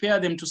to prepare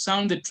them to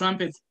sound the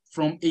trumpet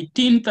from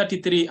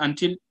 1833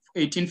 until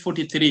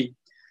 1843.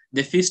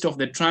 The Feast of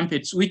the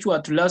Trumpets, which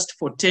were to last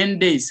for 10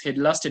 days, had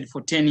lasted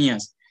for 10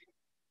 years.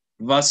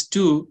 Verse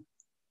 2,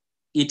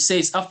 it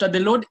says, after the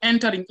Lord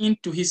entering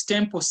into his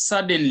temple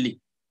suddenly,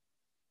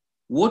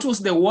 what was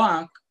the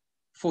work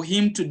for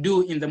him to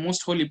do in the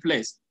most holy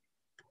place?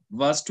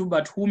 Verse 2,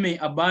 but who may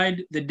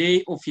abide the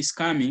day of his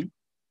coming,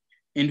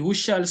 and who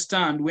shall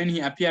stand when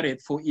he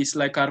appeareth, for he is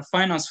like a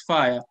refiner's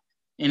fire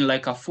and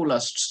like a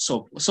fuller's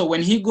soap. So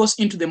when he goes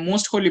into the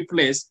most holy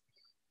place,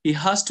 he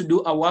has to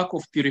do a work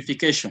of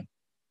purification.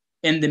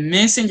 And the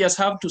messengers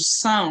have to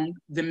sound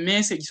the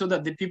message so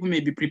that the people may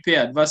be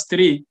prepared. Verse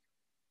 3,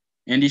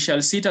 and he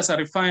shall sit as a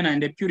refiner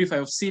and a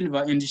purifier of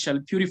silver, and he shall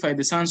purify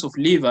the sons of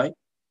Levi.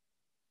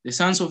 The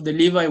sons of the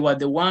Levi were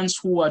the ones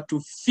who were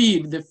to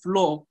feed the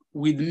flock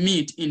with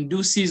meat in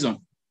due season,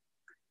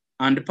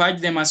 and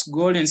purge them as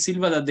gold and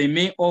silver, that they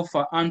may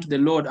offer unto the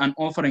Lord an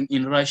offering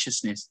in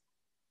righteousness.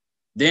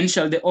 Then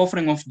shall the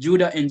offering of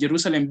Judah and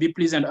Jerusalem be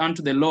pleasant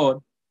unto the Lord,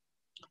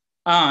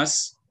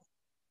 as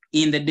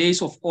in the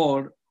days of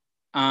old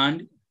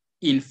and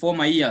in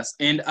former years.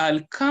 And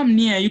I'll come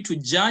near you to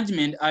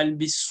judgment. I'll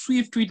be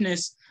swift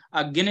witness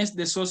against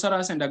the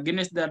sorcerers, and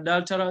against the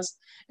adulterers,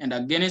 and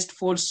against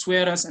false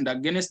swearers, and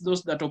against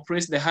those that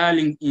oppress the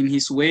hireling in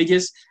his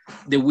wages,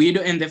 the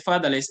widow and the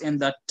fatherless, and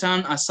that turn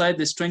aside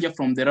the stranger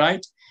from the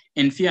right,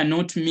 and fear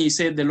not me,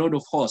 saith the Lord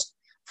of hosts.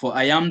 For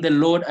I am the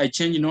Lord, I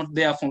change not.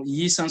 Therefore,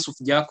 ye sons of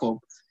Jacob,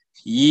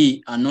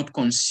 ye are not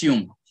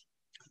consumed.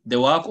 The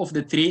work of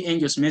the three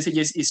angels'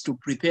 messages is to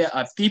prepare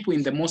a people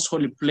in the most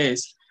holy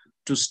place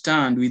to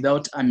stand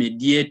without a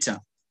mediator,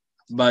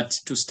 but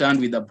to stand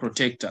with a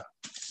protector.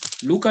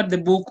 Look at the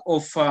book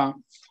of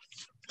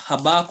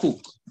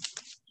Habakkuk,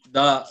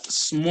 the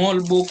small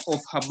book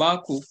of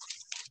Habakkuk,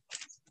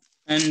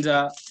 and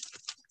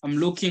I'm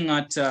looking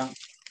at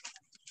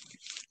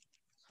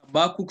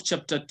Habakkuk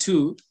chapter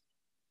 2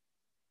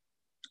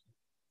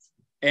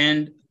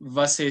 and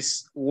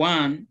verses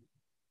 1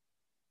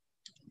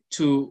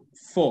 to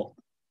 4.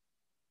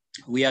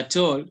 We are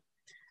told,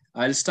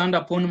 I'll stand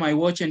upon my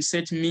watch and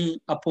set me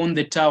upon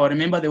the tower.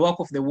 Remember the work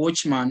of the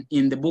watchman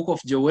in the book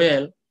of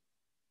Joel,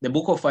 the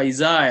book of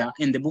Isaiah,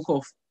 and the book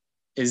of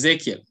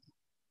Ezekiel.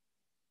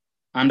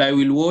 And I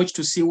will watch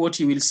to see what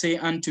he will say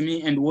unto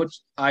me, and what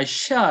I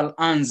shall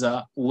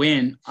answer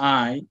when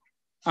I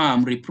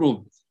am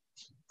reproved.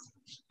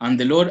 And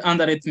the Lord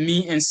answered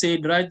me and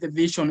said, write the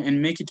vision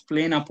and make it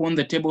plain upon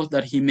the tables,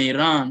 that he may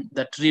run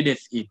that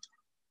readeth it.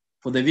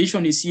 For the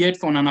vision is yet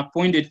for an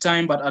appointed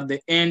time, but at the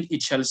end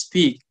it shall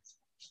speak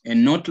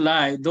and not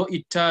lie. Though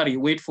it tarry,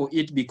 wait for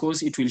it,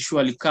 because it will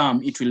surely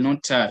come, it will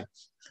not tarry.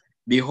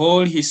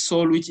 Behold, his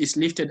soul which is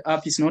lifted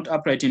up is not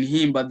upright in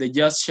him, but the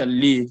just shall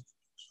live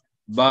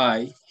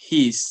by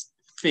his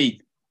faith.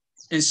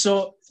 And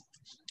so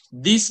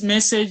this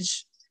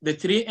message, the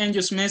three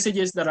angels'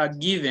 messages that are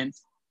given,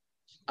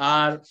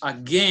 are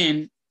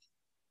again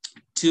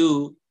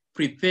to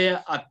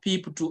prepare a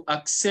people to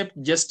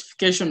accept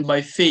justification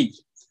by faith,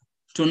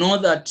 to know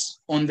that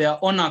on their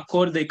own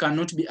accord they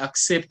cannot be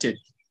accepted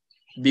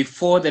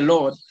before the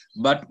Lord,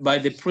 but by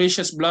the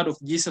precious blood of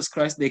Jesus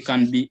Christ they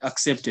can be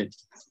accepted.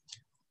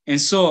 And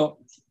so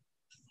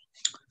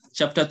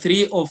chapter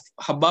 3 of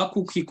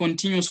Habakkuk, he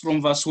continues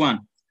from verse 1.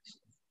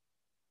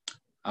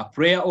 A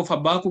prayer of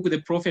Habakkuk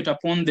the prophet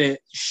upon the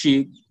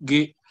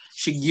Shigionoth.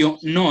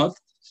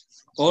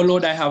 O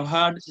Lord, I have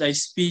heard thy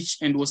speech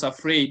and was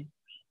afraid.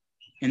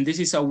 And this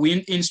is a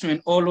wind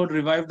instrument. O Lord,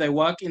 revive thy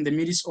work in the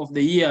midst of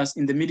the years.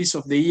 In the midst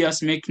of the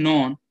years, make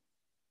known.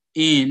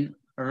 In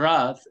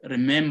wrath,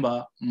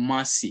 remember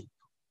mercy.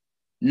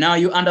 Now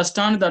you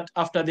understand that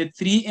after the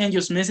three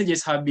angels'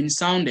 messages have been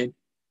sounded,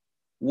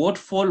 what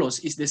follows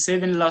is the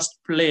 7 last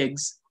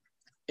plagues,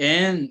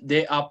 and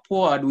they are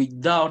poured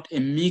without a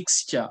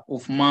mixture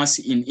of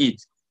mercy in it.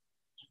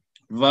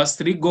 Verse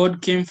 3,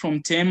 God came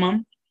from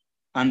Teman,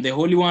 and the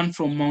Holy One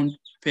from Mount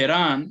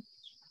Paran.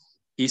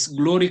 His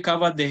glory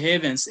covered the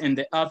heavens, and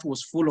the earth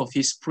was full of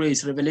his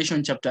praise.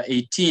 Revelation chapter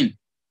 18.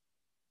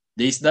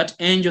 There is that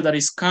angel that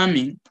is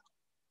coming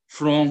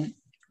from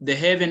the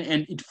heaven,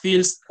 and it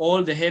fills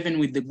all the heaven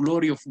with the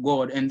glory of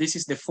God. And this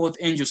is the 4th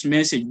angel's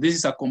message. This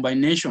is a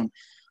combination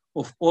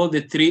of all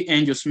the 3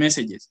 angels'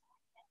 messages.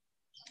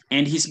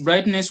 And his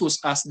brightness was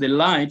as the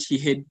light. He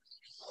had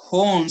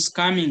horns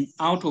coming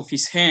out of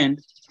his hand,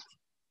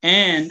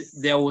 and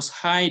there was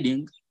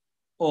hiding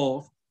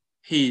of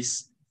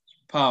his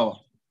power.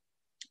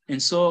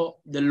 And so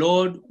the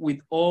Lord, with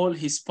all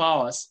his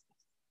powers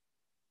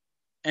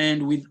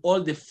and with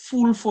all the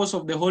full force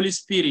of the Holy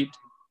Spirit,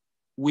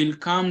 will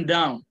come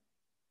down,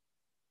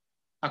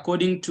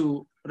 according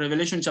to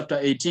Revelation chapter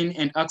 18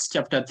 and Acts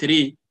chapter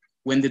 3,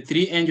 when the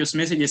three angels'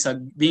 messages are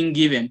being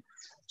given,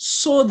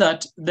 so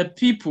that the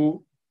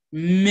people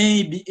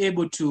may be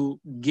able to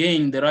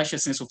gain the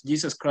righteousness of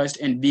Jesus Christ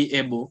and be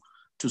able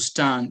to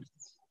stand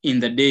in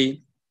the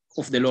day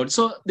of the Lord.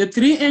 So the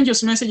three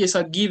angels' messages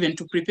are given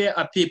to prepare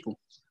a people.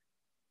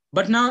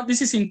 But now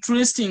this is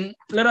interesting.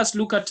 Let us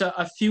look at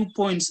a few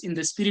points in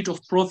the spirit of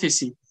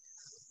prophecy,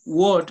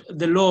 what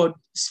the Lord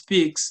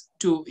speaks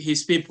to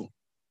his people.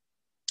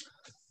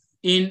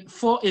 In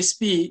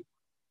 4SP,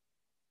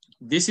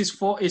 this is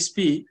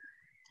 4SP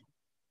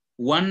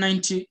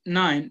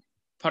 199,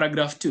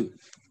 paragraph 2.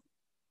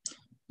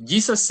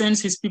 Jesus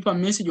sends his people a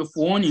message of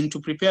warning to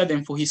prepare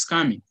them for his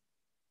coming.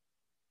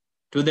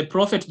 To the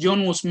prophet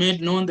John was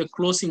made known the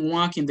closing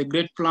work in the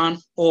great plan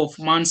of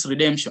man's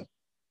redemption.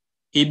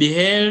 He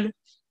beheld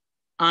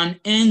an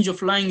angel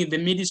flying in the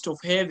midst of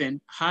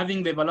heaven,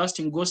 having the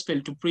everlasting gospel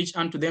to preach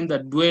unto them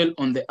that dwell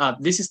on the earth.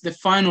 This is the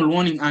final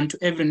warning unto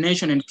every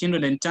nation and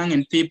kindred and tongue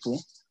and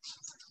people,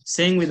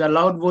 saying with a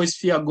loud voice,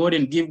 fear God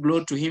and give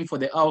glory to him, for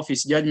the hour of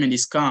his judgment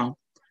is come,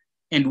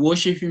 and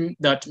worship him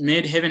that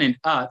made heaven and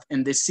earth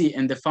and the sea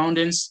and the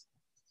fountains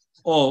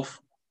of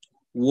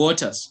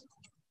waters.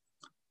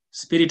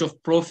 Spirit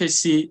of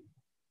Prophecy,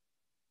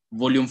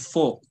 volume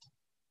 4,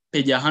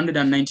 page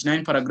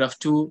 199, paragraph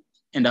 2,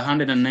 and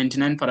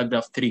 199,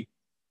 paragraph 3.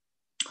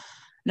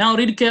 Now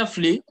read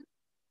carefully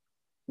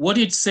what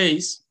it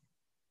says.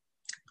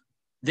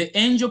 The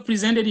angel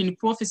presented in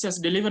prophecy as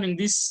delivering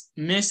this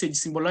message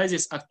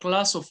symbolizes a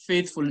class of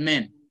faithful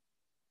men.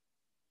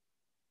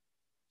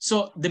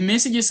 So the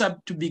messages are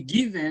to be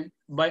given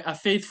by a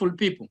faithful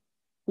people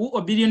who,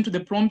 obedient to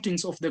the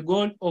promptings of the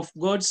God of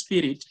God's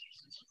Spirit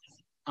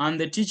and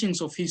the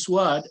teachings of his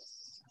word,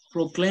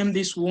 proclaim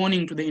this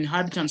warning to the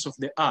inhabitants of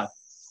the earth.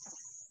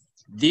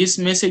 This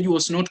message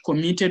was not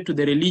committed to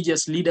the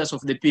religious leaders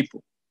of the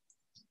people.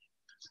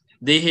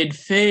 They had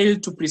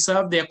failed to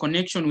preserve their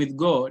connection with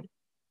God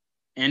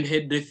and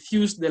had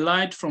refused the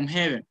light from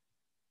heaven.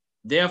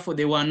 Therefore,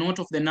 they were not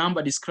of the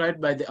number described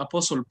by the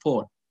Apostle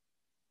Paul.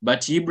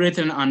 But ye,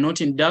 brethren, are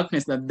not in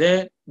darkness, that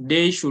their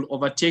day should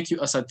overtake you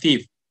as a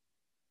thief.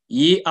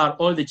 Ye are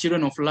all the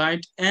children of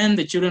light and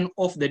the children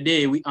of the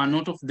day. We are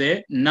not of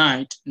the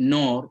night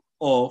nor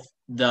of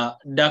the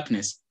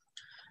darkness.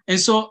 And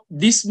so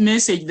this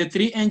message, the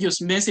three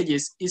angels'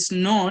 messages, is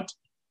not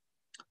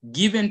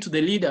given to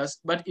the leaders,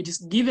 but it is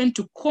given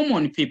to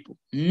common people,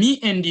 me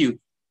and you,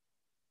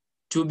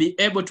 to be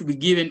able to be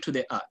given to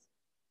the earth.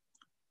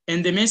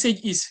 And the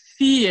message is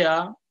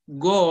fear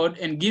God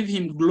and give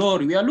him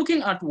glory. We are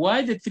looking at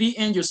why the three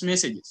angels'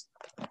 messages.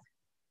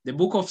 The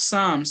book of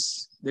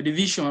Psalms, the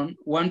division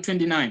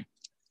 129.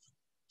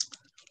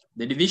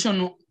 The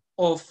division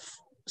of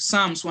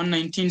Psalms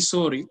 119,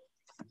 sorry.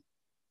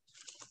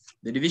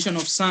 The division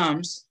of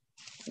Psalms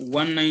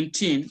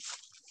 119.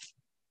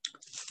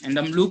 And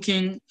I'm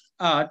looking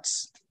at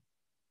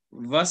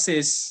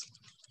verses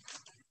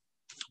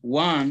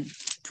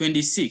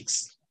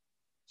 126.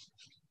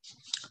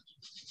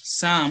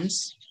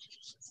 Psalms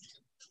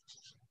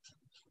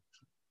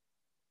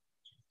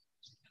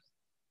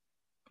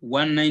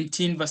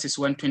 119 verses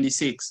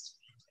 126.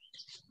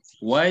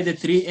 Why the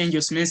three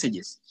angels'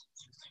 messages?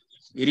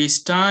 It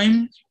is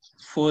time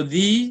for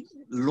thee,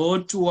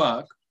 Lord, to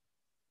work,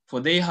 for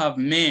they have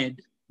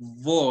made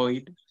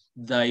void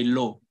thy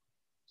law.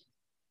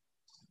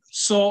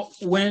 So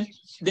when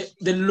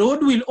the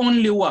Lord will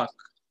only work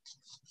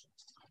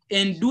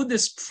and do the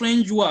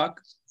strange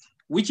work,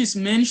 which is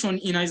mentioned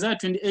in Isaiah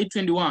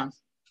 28:21,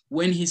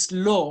 when his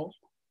law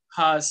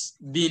has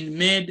been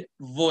made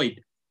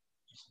void.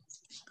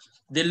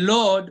 The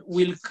Lord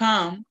will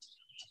come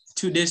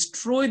to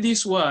destroy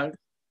this world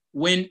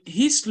when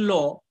his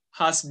law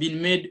has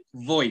been made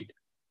void.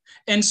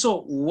 And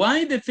so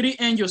why the three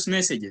angels'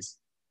 messages?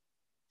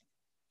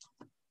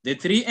 The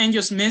three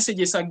angels'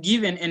 messages are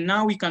given, and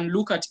now we can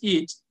look at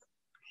it.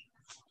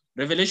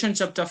 Revelation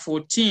chapter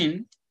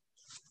 14,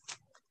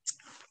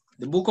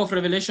 the book of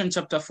Revelation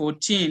chapter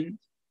 14,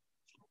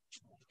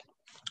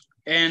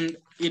 and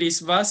it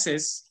is verse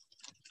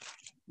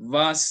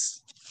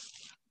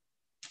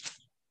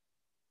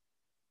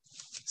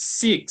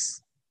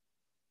 6.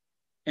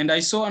 And I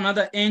saw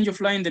another angel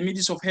fly in the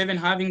midst of heaven,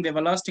 having the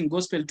everlasting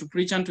gospel to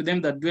preach unto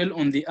them that dwell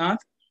on the earth,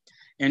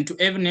 and to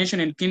every nation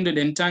and kindred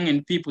and tongue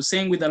and people,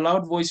 saying with a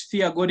loud voice,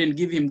 fear God and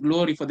give him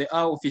glory, for the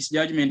hour of his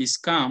judgment is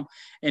come,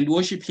 and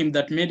worship him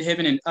that made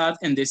heaven and earth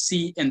and the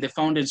sea and the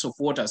fountains of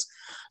waters.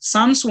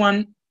 Psalms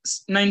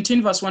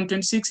 119 verse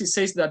 126, it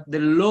says that the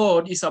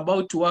Lord is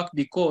about to work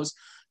because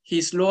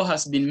his law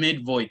has been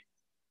made void.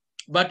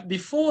 But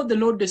before the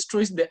Lord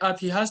destroys the earth,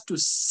 he has to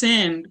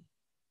send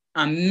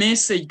a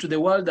message to the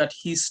world that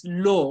his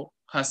law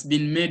has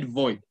been made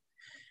void.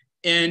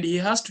 And he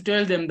has to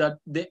tell them that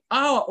the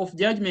hour of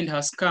judgment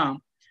has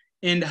come,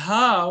 and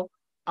how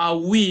are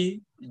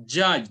we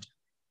judged?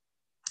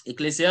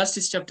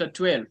 Ecclesiastes chapter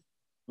 12,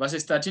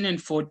 verses 13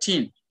 and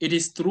 14. It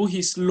is through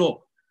his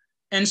law.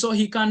 And so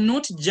he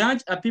cannot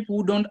judge a people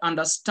who don't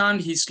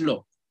understand his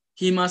law.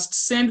 He must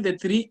send the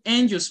three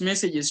angels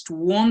messages to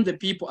warn the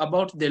people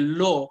about the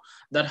law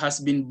that has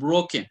been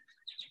broken.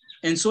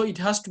 And so it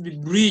has to be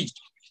bridged.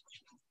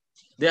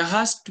 There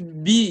has to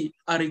be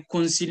a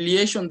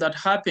reconciliation that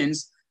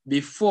happens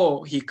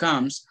before he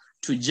comes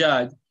to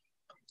judge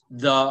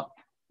the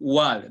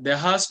world. There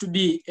has to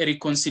be a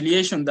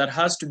reconciliation that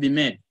has to be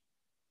made.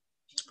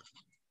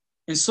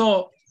 And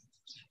so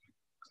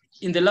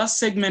in the last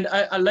segment,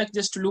 I'd like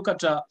just to look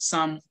at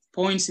some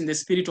points in the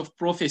spirit of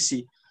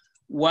prophecy,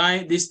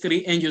 why these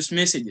three angels'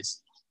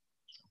 messages.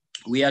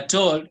 We are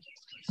told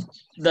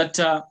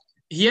that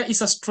here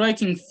is a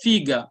striking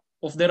figure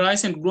of the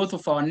rise and growth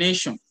of our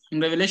nation. In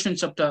Revelation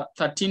chapter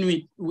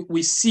 13,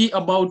 we see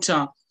about,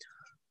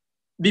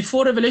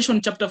 before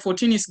Revelation chapter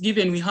 14 is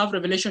given, we have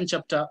Revelation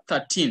chapter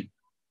 13.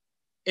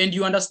 And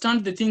you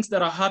understand the things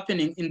that are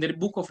happening in the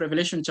book of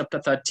Revelation chapter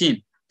 13.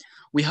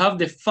 We have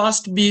the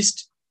first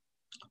beast,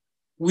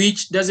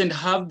 which doesn't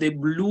have the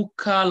blue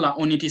color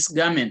on its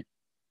garment.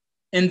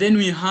 And then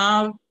we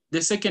have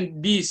the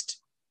second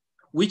beast,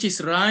 which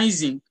is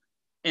rising.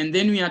 And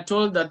then we are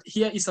told that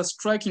here is a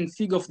striking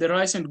figure of the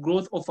rise and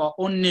growth of our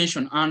own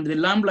nation. And the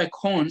lamb-like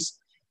horns,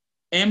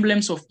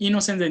 emblems of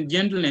innocence and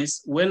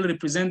gentleness, well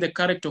represent the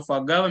character of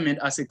our government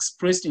as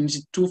expressed in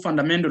two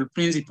fundamental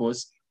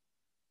principles,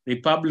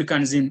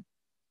 republicanism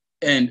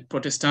and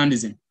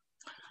Protestantism.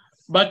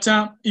 But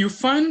you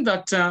find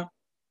that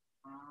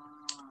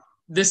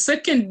the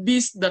second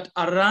beast that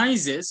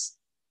arises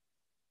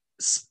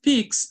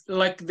speaks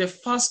like the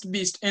first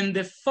beast, and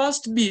the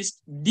first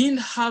beast didn't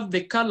have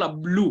the color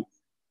blue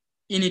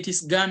in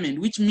its garment,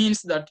 which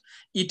means that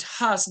it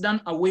has done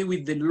away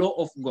with the law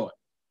of God.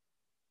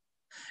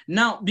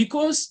 Now,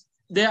 because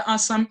there are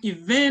some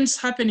events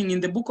happening in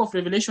the book of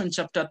Revelation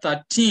chapter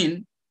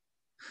 13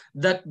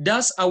 that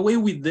does away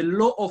with the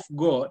law of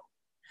God,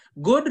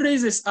 God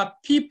raises up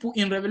people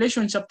in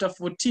Revelation chapter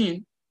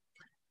 14,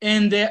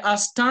 and they are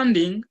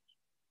standing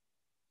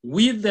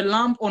with the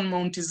lamp on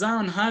Mount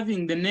Zion,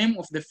 having the name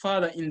of the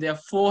Father in their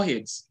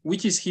foreheads,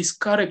 which is his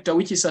character,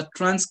 which is a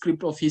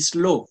transcript of his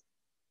law.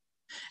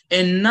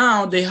 And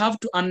now they have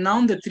to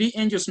announce the three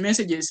angels'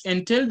 messages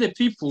and tell the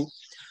people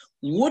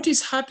what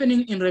is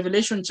happening in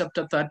Revelation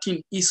chapter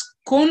 13 is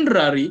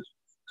contrary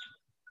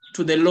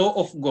to the law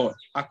of God,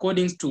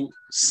 according to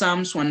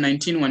Psalms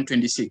 119,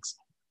 126.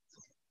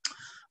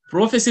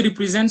 Prophecy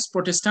represents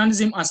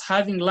Protestantism as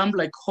having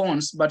lamb-like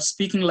horns, but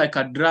speaking like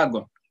a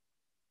dragon.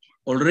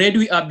 Already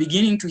we are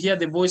beginning to hear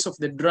the voice of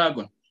the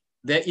dragon.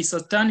 There is a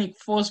satanic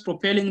force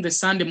propelling the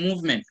Sunday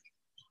movement.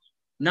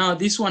 Now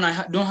this one,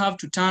 I don't have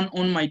to turn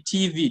on my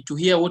TV to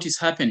hear what is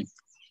happening,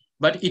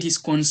 but it is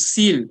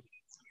concealed,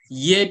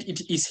 yet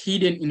it is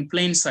hidden in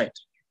plain sight.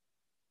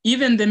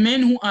 Even the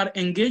men who are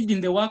engaged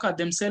in the work are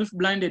themselves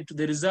blinded to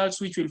the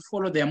results which will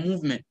follow their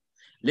movement.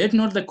 Let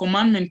not the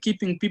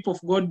commandment-keeping people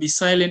of God be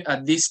silent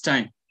at this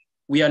time.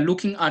 We are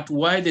looking at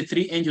why the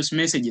three angels'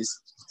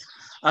 messages.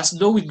 As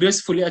though we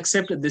gracefully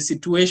accepted the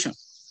situation,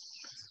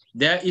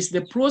 there is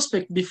the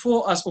prospect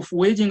before us of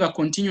waging a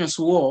continuous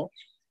war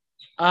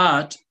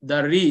at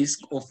the risk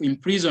of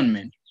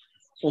imprisonment,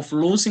 of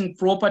losing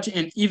property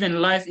and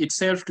even life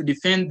itself to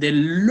defend the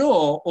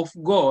law of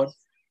God,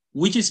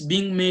 which is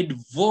being made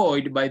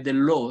void by the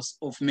laws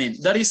of men.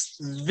 That is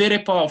very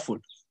powerful.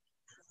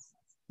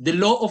 The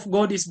law of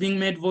God is being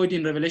made void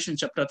in Revelation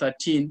chapter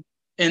 13,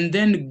 and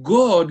then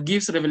God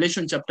gives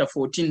Revelation chapter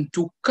 14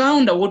 to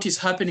counter what is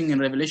happening in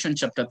Revelation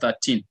chapter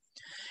 13.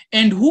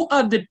 And who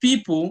are the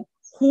people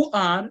who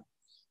are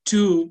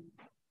to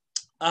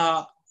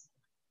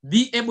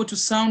be able to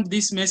sound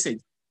this message?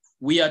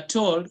 We are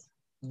told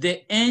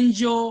the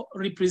angel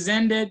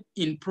represented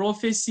in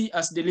prophecy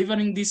as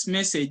delivering this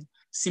message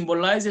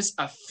symbolizes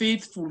a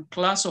faithful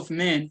class of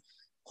men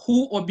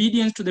who,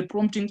 obedience to the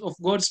promptings of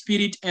God's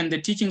Spirit and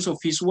the teachings of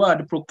his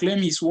word, proclaim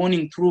his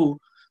warning through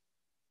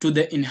to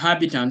the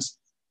inhabitants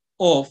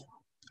of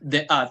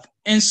the earth.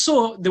 And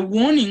so the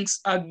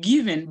warnings are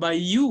given by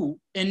you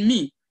and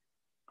me,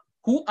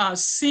 who are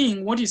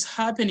seeing what is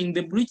happening,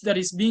 the breach that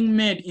is being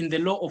made in the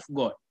law of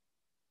God.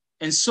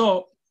 And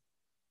so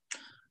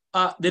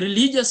the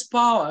religious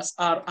powers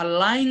are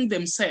allying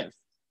themselves.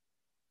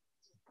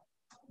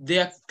 They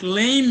are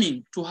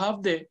claiming to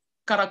have the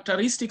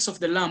characteristics of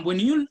the Lamb. When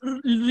you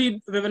read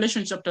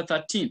Revelation chapter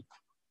 13,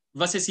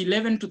 verses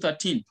 11 to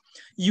 13,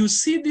 you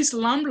see this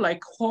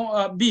lamb-like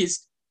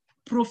beast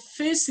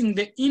professing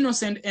the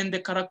innocent and the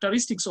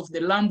characteristics of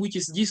the Lamb, which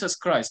is Jesus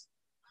Christ.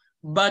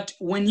 But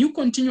when you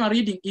continue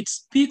reading, it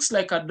speaks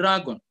like a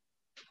dragon,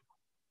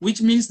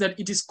 which means that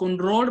it is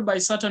controlled by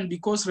Satan,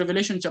 because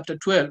Revelation chapter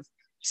 12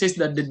 says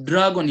that the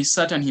dragon is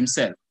Satan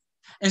himself.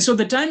 And so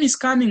the time is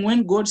coming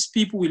when God's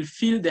people will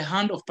feel the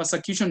hand of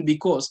persecution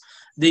because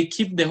they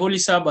keep the Holy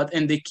Sabbath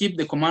and they keep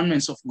the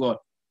commandments of God.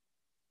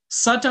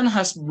 Satan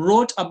has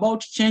brought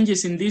about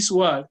changes in this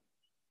world,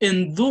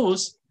 and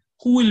those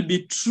who will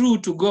be true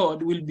to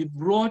God will be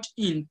brought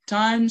in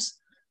times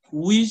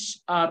which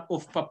are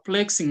of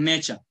perplexing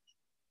nature.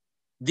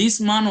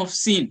 This man of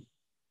sin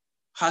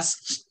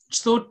has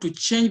sought to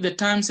change the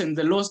times and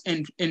the laws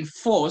and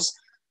enforce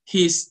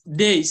his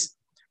days,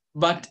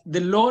 but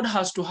the Lord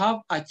has to have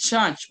a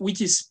church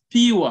which is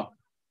pure,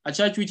 a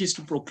church which is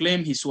to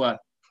proclaim his word.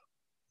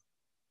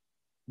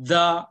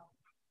 The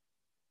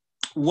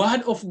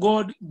word of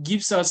God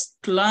gives us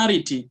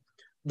clarity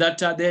that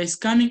there is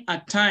coming a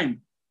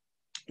time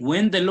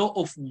when the law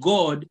of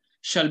God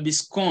shall be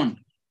scorned.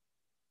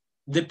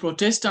 The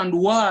Protestant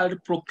world,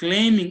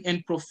 proclaiming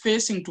and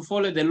professing to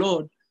follow the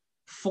Lord,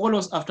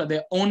 follows after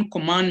their own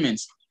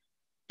commandments.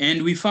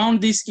 And we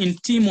found this in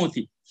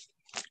Timothy.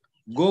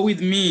 Go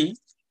with me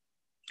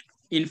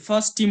in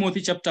 1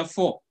 Timothy chapter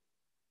 4.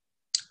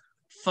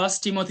 1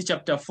 Timothy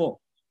chapter 4.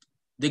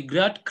 The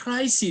great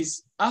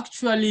crisis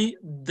actually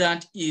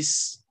that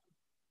is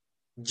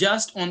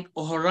just on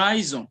the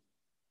horizon,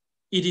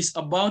 it is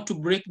about to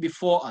break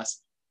before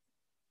us.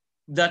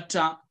 That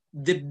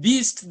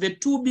the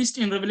two beasts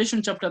in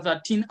Revelation chapter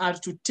 13 are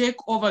to take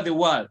over the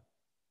world.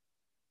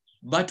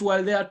 But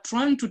while they are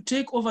trying to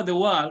take over the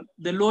world,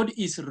 the Lord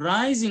is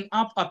rising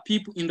up a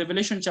people in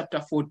Revelation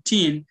chapter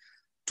 14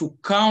 to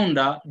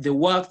counter the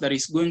work that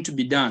is going to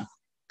be done.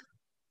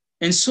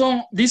 And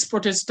so this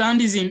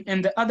Protestantism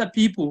and the other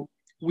people,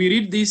 we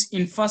read this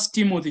in 1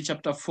 Timothy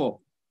chapter 4.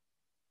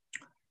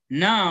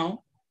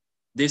 Now,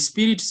 the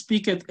Spirit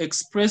speaketh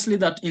expressly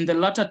that in the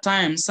latter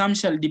time some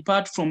shall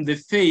depart from the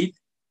faith,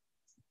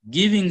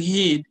 giving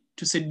heed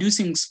to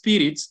seducing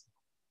spirits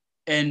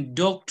and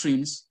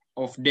doctrines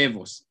of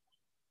devils,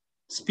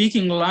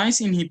 speaking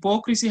lies in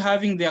hypocrisy,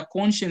 having their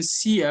conscience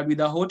seared with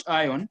a hot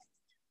iron,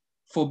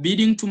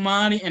 forbidding to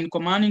marry and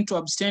commanding to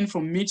abstain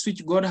from meats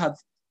which God hath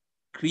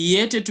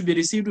created to be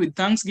received with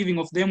thanksgiving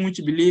of them which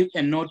believe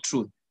and know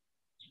truth.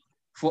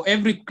 For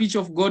every creature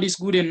of God is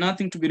good and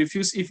nothing to be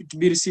refused if it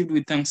be received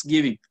with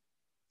thanksgiving,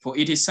 for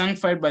it is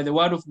sanctified by the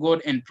word of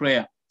God and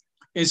prayer.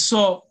 And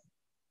so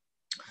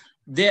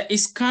there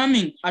is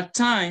coming a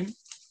time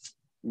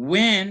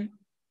when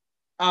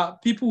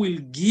people will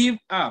give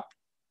up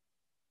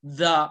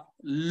the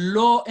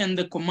law and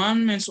the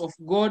commandments of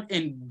God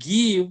and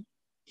give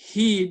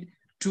heed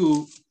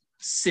to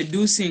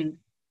seducing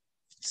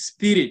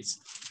spirits.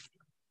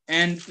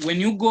 And when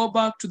you go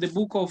back to the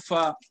book of,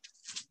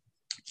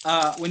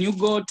 when you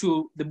go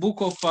to the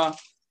book of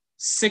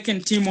 2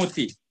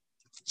 Timothy,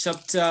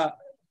 chapter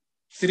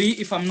 3,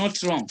 if I'm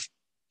not wrong,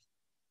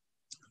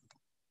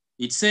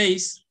 it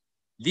says,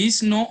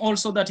 "This know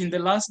also that in the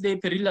last day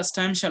perilous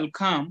time shall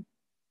come,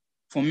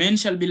 for men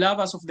shall be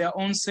lovers of their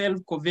own self,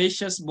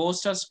 covetous,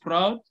 boasters,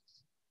 proud,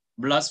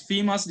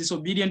 blasphemers,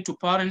 disobedient to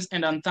parents,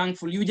 and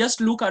unthankful." You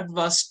just look at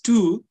verse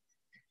 2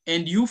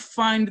 and you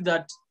find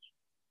that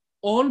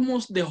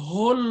almost the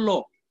whole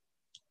law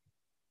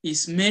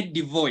is made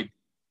devoid.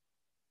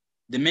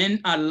 The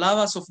men are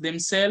lovers of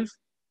themselves,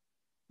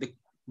 the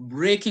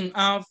breaking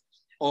up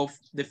of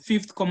the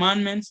fifth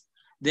commandment.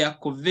 They are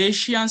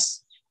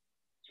covetous.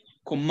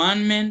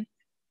 Commandment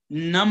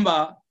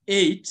number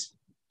 8,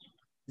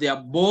 they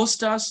are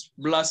boasters,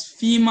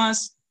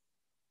 blasphemers.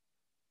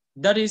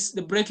 That is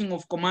the breaking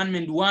of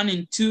commandment 1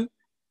 and 2.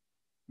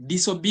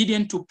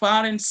 Disobedient to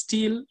parents,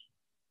 still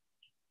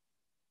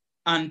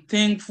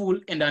unthankful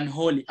and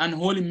unholy.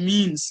 Unholy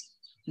means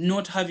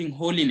not having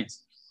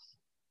holiness.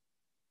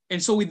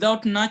 And so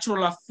without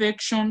natural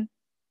affection,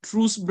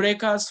 truce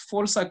breakers,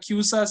 false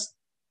accusers,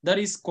 that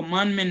is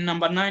commandment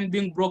number 9,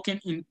 being broken,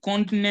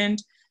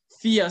 incontinent,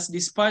 fierce,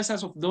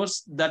 despisers of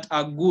those that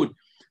are good,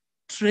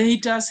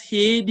 traitors,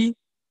 heady,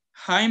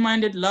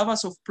 high-minded,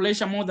 lovers of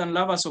pleasure more than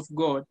lovers of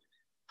God,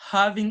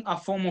 having a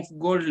form of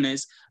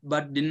godliness,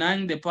 but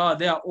denying the power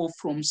thereof.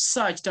 From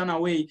such turn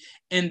away.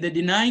 And the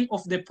denying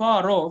of the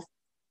power of,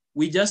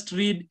 we just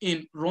read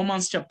in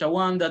Romans chapter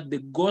 1 that the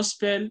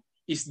gospel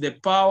is the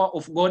power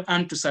of God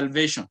unto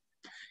salvation.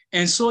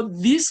 And so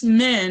these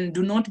men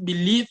do not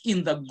believe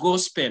in the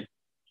gospel,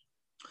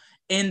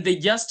 and the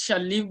just shall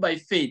live by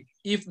faith.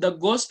 If the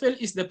gospel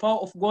is the power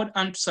of God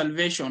unto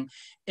salvation,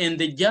 and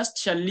the just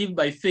shall live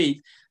by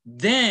faith,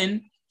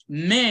 then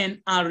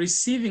men are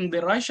receiving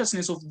the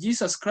righteousness of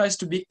Jesus Christ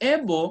to be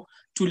able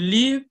to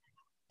live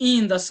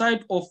in the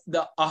sight of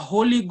a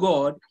holy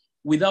God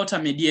without a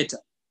mediator.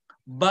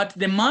 But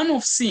the man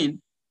of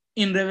sin,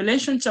 in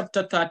Revelation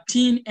chapter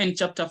 13 and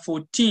chapter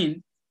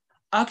 14,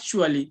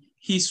 actually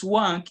his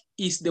work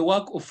is the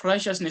work of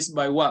righteousness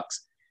by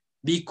works.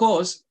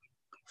 Because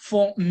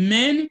for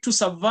men to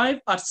survive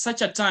at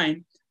such a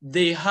time,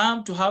 they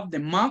have to have the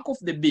mark of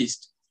the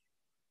beast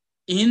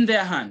in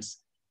their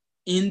hands,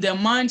 in their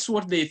minds,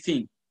 what they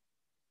think.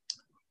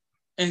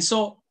 And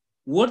so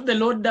what the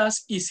Lord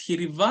does is he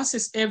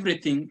reverses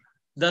everything,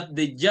 that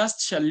the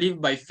just shall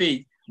live by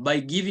faith, by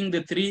giving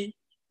the 3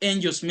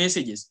 angels'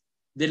 messages.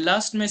 The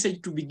last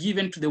message to be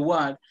given to the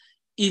world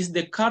is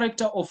the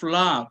character of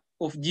love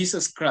of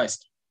Jesus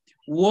Christ,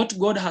 what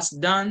God has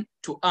done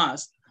to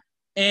us.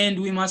 And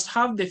we must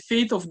have the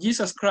faith of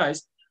Jesus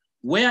Christ,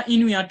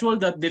 wherein we are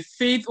told that the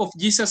faith of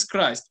Jesus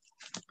Christ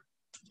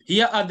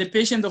Here are the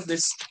patience of the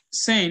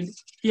saint.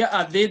 Here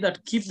are they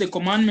that keep the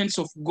commandments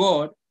of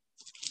God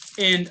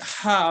and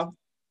have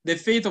the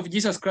faith of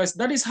Jesus Christ.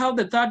 That is how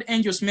the third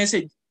angel's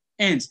message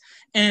ends.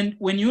 And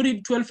when you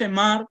read 12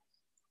 MR,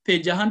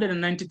 page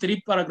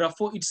 193, paragraph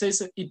 4,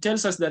 it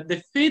tells us that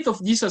the faith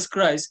of Jesus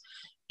Christ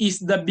is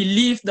the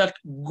belief that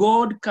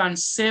God can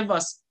save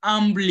us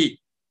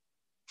humbly,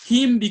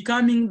 him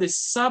becoming the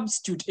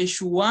substitute, a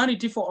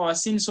surety for our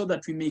sins so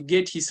that we may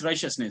get his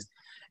righteousness.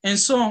 And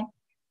so,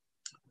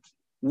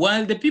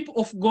 while the people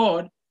of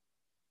God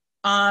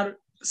are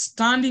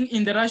standing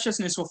in the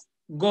righteousness of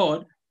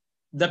God,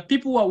 the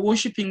people who are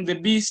worshiping the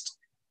beast,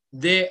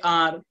 they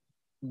are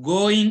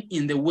going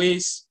in the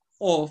ways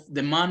of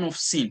the man of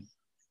sin,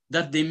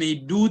 that they may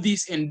do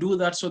this and do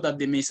that so that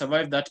they may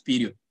survive that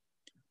period.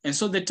 And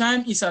so the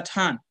time is at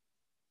hand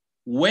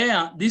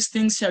where these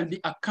things shall be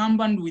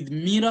accompanied with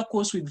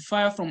miracles, with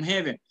fire from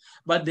heaven.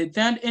 But the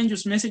third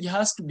angel's message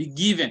has to be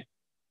given.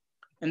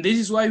 And this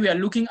is why we are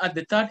looking at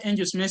the third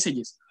angel's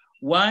messages,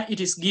 why it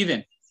is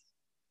given.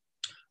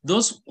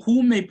 Those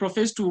who may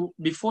profess to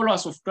be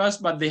followers of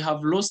Christ, but they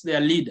have lost their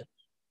leader,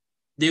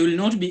 they will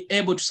not be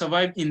able to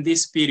survive in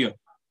this period.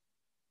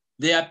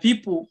 There are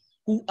people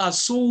who are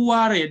so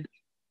worried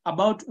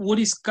about what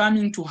is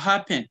coming to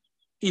happen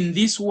in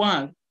this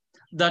world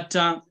that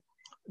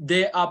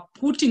they are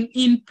putting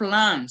in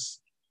plans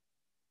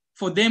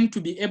for them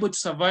to be able to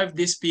survive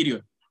this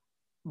period.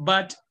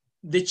 But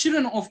the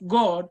children of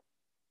God,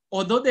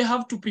 although they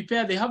have to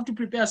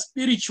prepare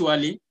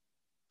spiritually,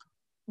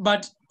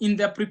 but in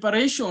their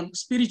preparation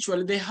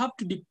spiritually, they have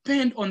to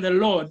depend on the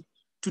Lord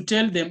to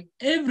tell them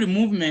every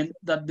movement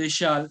that they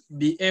shall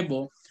be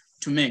able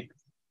to make.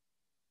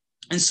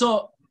 And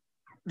so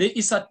there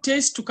is a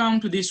test to come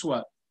to this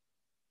world,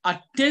 a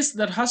test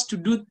that has to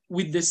do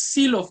with the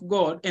seal of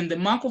God and the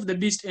mark of the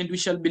beast, and we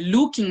shall be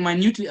looking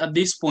minutely at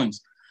these points.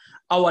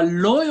 Our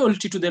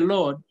loyalty to the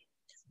Lord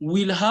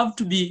will have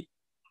to be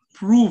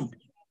proved.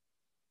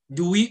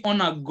 Do we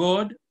honor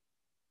God,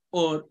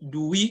 or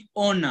do we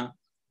honor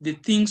the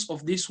things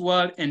of this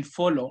world and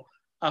follow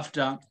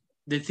after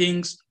the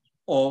things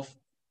of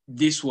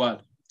this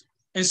world?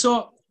 And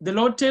so the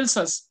Lord tells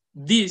us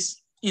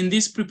this in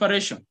this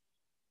preparation.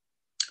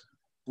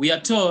 We are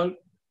told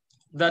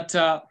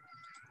that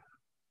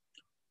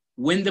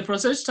when the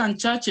Protestant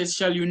churches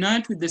shall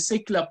unite with the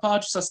secular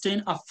power to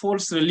sustain a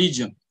false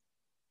religion,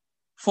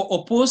 for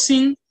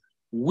opposing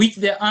which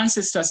their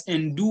ancestors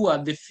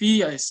endured the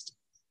fiercest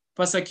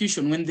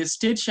persecution, when the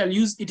state shall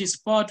use its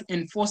power to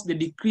enforce the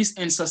decrees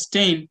and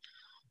sustain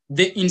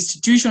the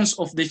institutions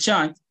of the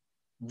church,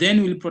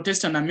 then will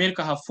Protestant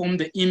America have formed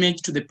the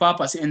image to the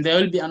purpose, and there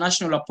will be a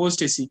national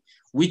apostasy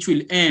which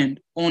will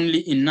end only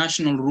in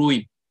national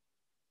ruin.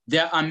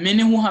 There are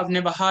many who have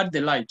never heard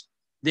the light.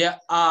 They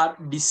are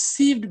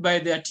deceived by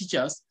their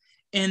teachers,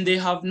 and they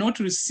have not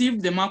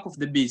received the mark of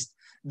the beast.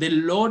 The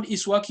Lord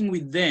is working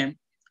with them.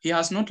 He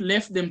has not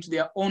left them to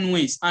their own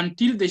ways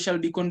until they shall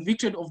be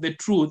convicted of the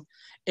truth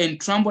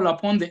and trample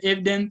upon the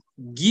evidence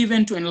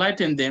given to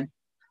enlighten them.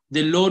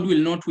 The Lord will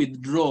not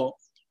withdraw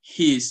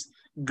his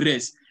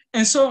grace.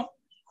 And so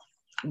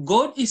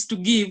God is to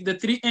give the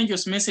three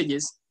angels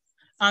messages,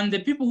 and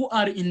the people who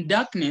are in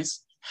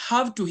darkness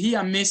have to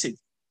hear a message.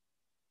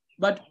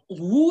 But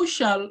who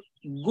shall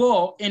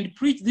go and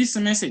preach this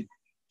message?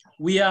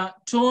 We are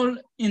told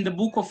in the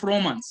book of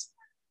Romans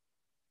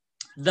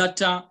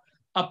that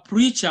a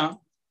preacher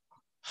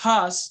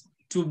has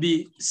to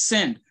be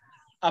sent.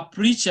 A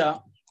preacher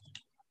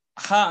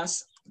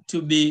has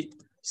to be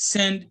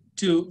sent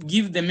to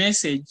give the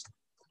message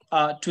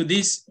to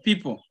these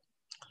people.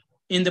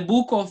 In the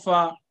book of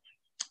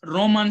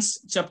Romans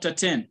chapter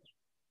 10,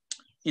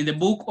 in the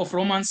book of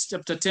Romans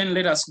chapter 10,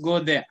 let us go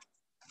there.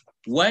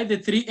 Why the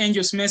three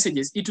angels'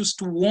 messages? It was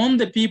to warn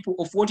the people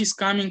of what is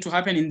coming to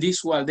happen in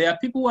this world. There are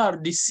people who are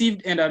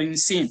deceived and are in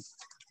sin.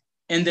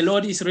 And the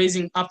Lord is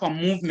raising up a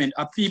movement,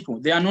 a people.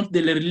 They are not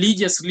the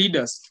religious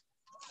leaders,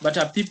 but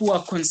are people who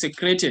are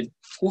consecrated,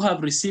 who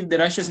have received the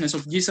righteousness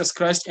of Jesus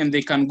Christ, and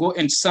they can go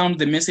and sound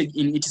the message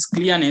in its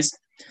clearness,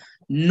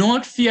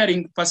 not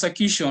fearing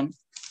persecution,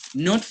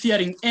 not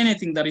fearing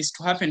anything that is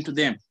to happen to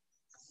them.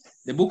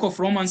 The book of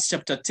Romans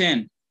chapter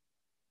 10,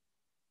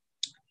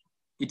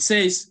 it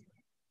says,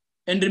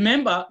 and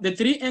remember, the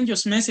three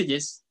angels'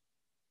 messages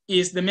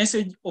is the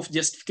message of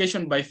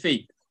justification by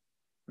faith,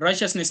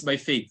 righteousness by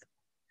faith.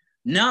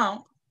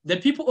 Now, the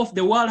people of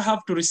the world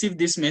have to receive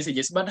these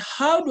messages, but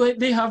how do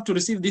they have to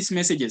receive these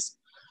messages?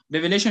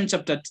 Romans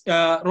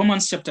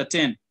chapter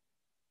 10.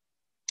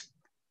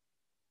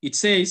 It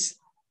says,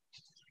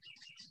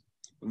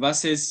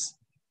 verses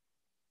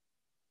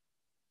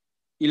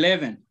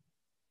 11.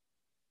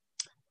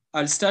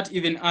 I'll start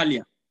even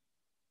earlier.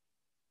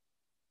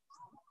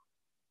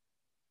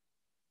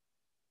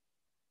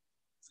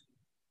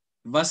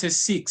 Verses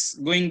 6,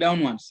 going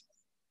downwards.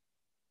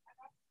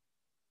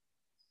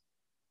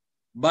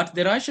 But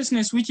the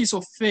righteousness which is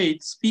of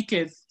faith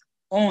speaketh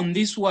on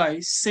this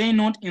wise, say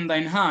not in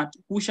thine heart,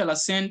 who shall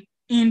ascend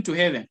into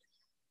heaven?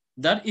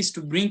 That is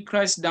to bring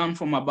Christ down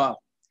from above.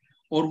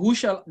 or who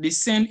shall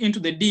descend into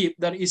the deep,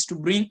 that is to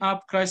bring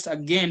up Christ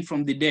again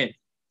from the dead?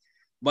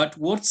 But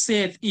what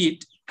saith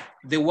it?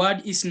 The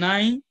word is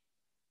nigh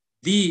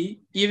thee,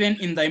 even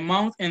in thy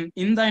mouth and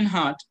in thine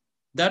heart.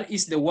 That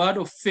is the word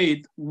of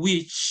faith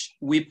which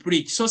we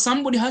preach. So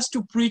somebody has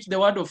to preach the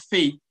word of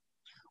faith,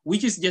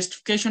 which is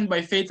justification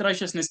by faith,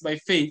 righteousness by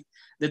faith,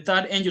 the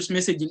third angel's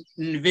message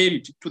in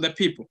verity to the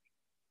people.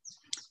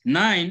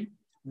 9,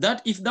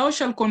 that if thou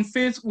shalt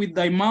confess with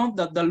thy mouth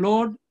that the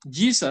Lord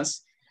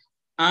Jesus,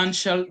 and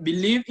shalt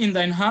believe in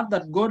thine heart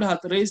that God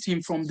hath raised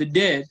him from the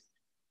dead,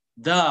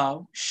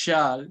 thou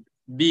shalt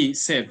be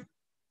saved.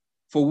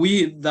 For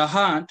with the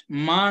heart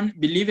man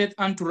believeth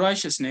unto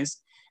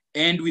righteousness,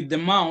 and with the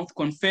mouth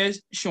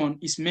confession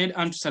is made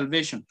unto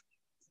salvation.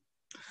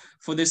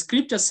 For the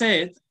scripture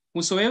saith,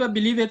 whosoever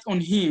believeth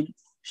on him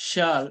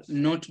shall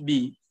not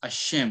be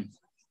ashamed.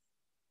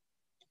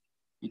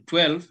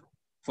 12,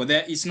 for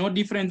there is no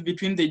difference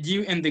between the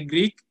Jew and the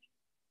Greek,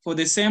 for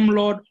the same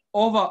Lord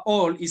over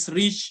all is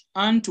rich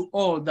unto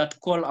all that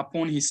call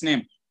upon his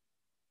name.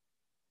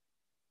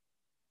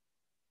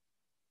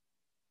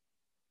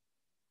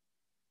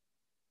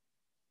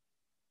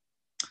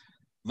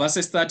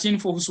 Verses 13,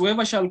 for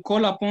whosoever shall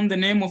call upon the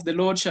name of the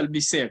Lord shall be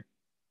saved.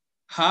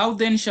 How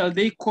then shall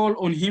they call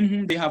on him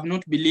whom they have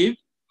not believed?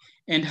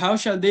 And how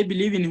shall they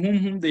believe in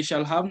whom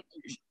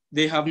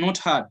they have not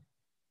heard?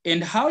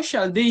 And how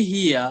shall they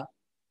hear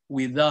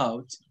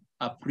without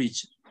a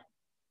preacher?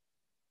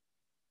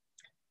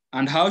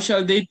 And how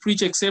shall they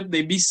preach except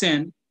they be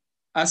sent?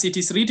 As it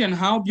is written,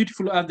 how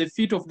beautiful are the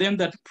feet of them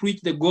that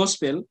preach the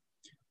gospel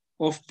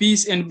of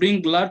peace and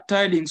bring glad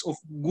tidings of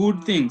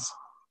good things.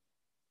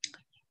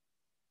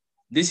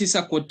 This is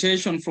a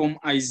quotation from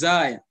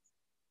Isaiah.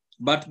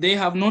 But they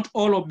have not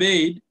all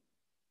obeyed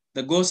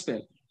the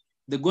gospel.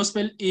 The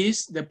gospel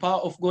is the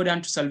power of God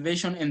unto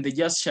salvation, and the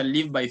just shall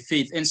live by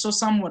faith. And so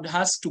someone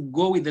has to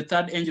go with the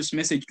third angel's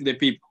message to the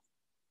people.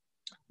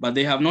 But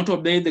they have not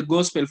obeyed the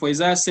gospel. For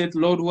Isaiah saith,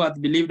 Lord, who hath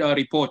believed our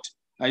report?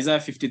 Isaiah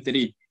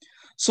 53.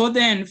 So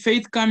then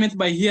faith cometh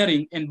by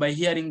hearing, and by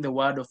hearing the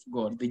word of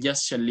God. The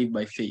just shall live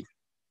by faith.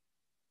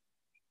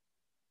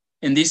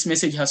 And this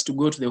message has to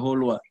go to the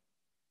whole world.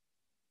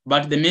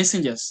 But the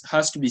messengers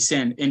has to be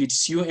sent, and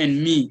it's you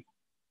and me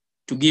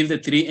to give the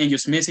three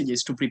angels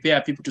messages to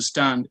prepare people to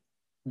stand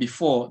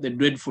before the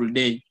dreadful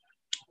day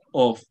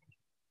of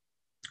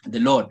the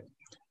Lord.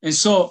 And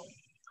so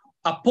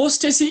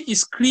apostasy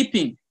is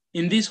creeping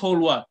in this whole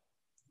world.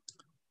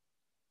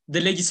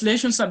 The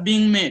legislations are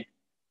being made,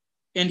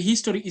 and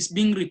history is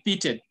being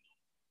repeated.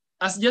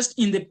 As just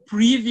in the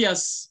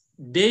previous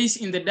days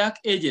in the dark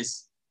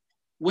ages,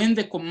 when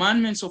the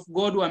commandments of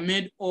God were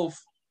made of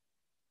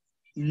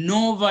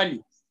no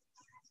value,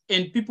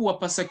 and people were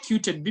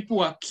persecuted, people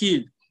were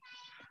killed.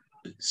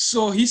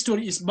 So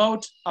history is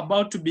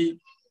about to be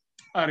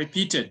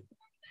repeated.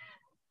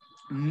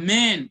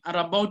 Men are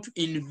about to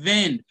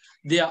invent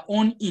their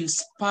own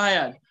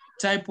inspired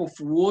type of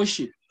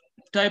worship,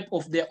 type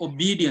of their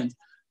obedience,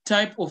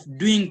 type of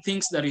doing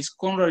things that is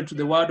contrary to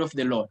the word of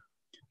the Lord.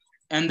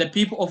 And the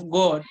people of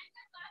God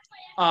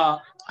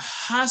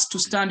has to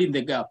stand in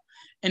the gap.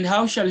 And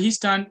how shall he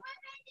stand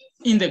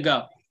in the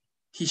gap?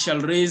 He shall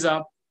raise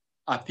up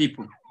a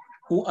people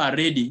who are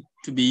ready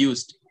to be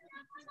used.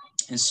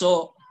 And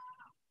so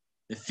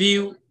the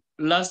few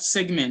last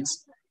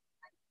segments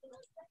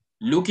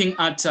looking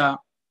at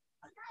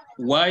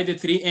why the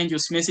three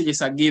angels'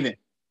 messages are given.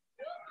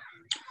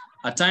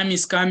 A time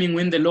is coming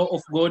when the law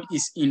of God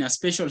is in a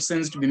special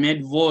sense to be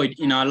made void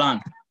in our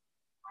land.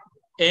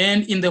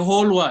 And in the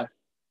whole world,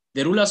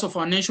 the rulers of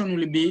our nation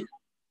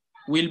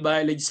will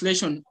by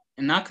legislation,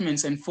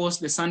 enactments, enforce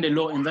the Sunday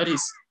law, and that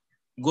is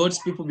God's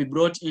people be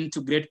brought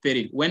into great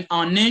peril. When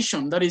our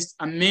nation, that is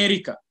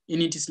America,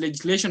 in its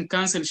legislation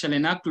council shall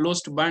enact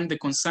laws to bind the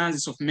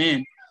consciences of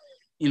men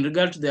in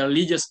regard to their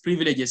religious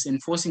privileges,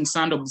 enforcing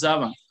Sunday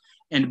observance,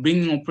 and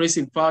bringing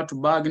oppressive power to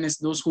bear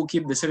against those who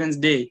keep the seventh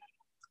day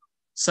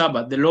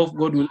Sabbath, the law of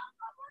God will,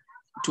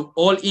 to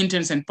all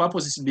intents and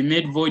purposes, be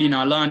made void in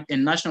our land,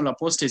 and national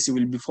apostasy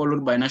will be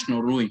followed by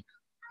national ruin.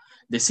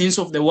 The sins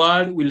of the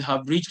world will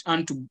have reached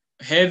unto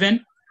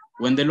heaven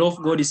when the law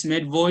of God is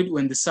made void,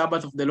 when the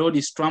Sabbath of the Lord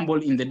is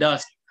trampled in the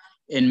dust,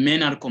 and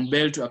men are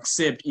compelled to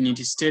accept in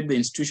its stead the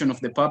institution of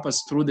the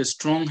purpose through the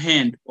strong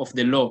hand of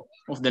the law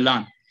of the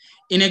land.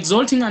 In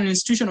exalting an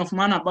institution of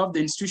man above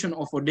the institution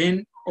of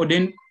ordained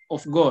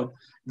of God,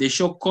 they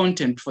show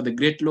contempt for the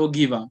great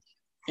lawgiver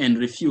and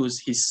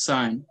refuse his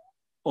sign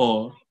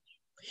or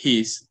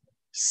his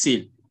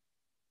seal.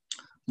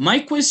 My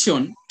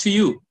question to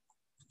you,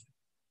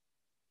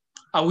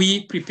 are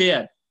we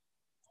prepared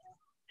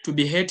to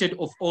be hated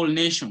of all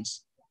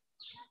nations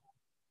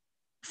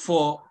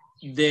for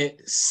the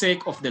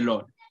sake of the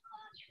Lord?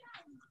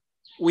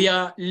 We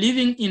are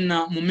living in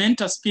a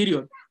momentous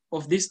period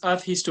of this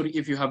earth history,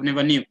 if you have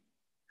never knew.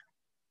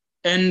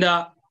 And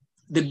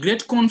the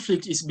great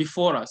conflict is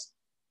before us.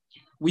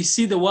 We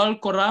see the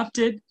world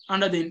corrupted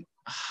under the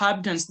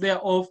inhabitants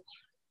thereof,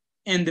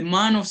 and the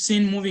man of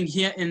sin moving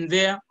here and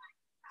there,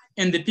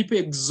 and the people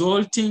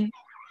exalting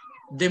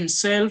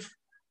themselves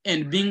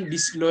and being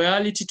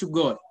disloyalty to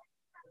God.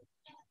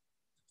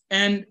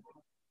 And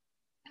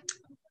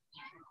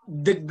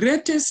the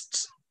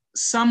greatest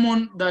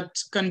sermon that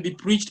can be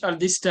preached at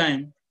this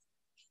time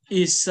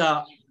is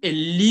a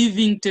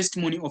living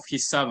testimony of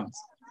his servants.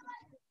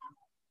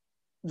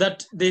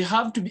 That they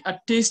have to be a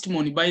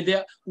testimony by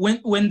their,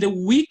 when the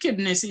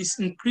wickedness is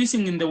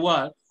increasing in the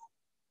world,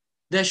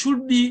 there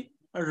should be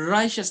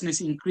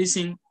righteousness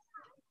increasing,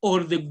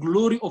 or the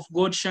glory of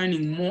God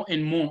shining more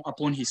and more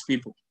upon his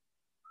people.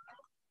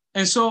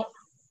 And so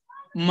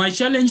my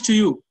challenge to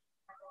you,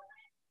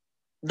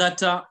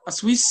 that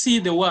as we see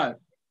the world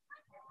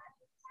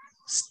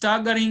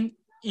staggering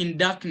in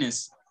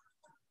darkness,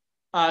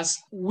 as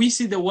we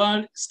see the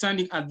world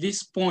standing at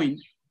this point,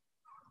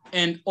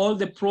 and all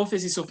the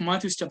prophecies of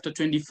Matthew chapter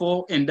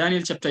 24 and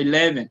Daniel chapter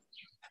 11,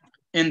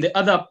 and the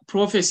other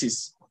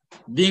prophecies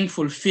being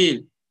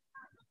fulfilled,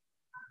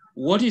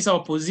 what is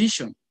our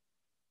position?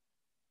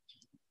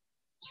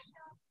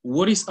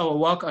 What is our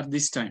work at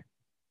this time?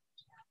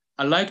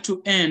 I'd like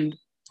to end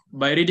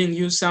by reading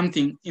you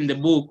something in the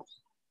book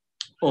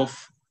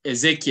of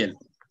Ezekiel.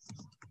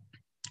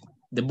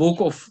 The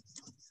book of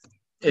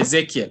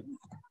Ezekiel.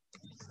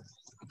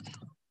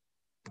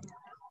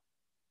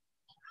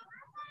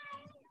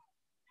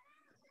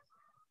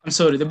 I'm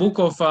sorry, the book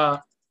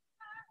of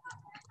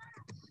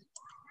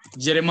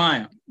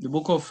Jeremiah. The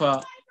book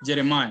of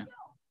Jeremiah.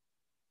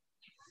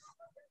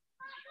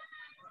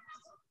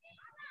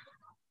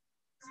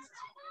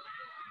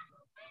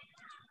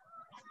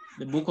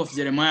 The book of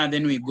Jeremiah,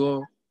 then we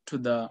go to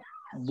the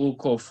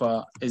book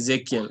of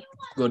Ezekiel,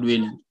 God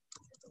willing.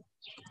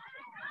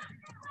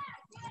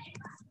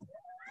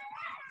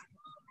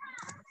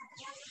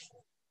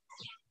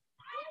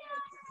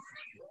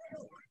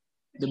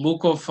 The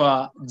book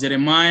of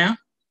Jeremiah,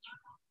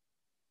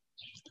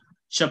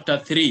 chapter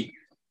 3.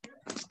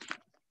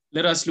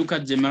 Let us look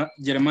at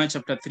Jeremiah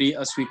chapter 3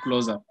 as we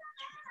close up.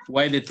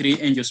 Why the three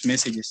angels'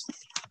 messages?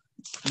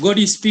 God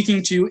is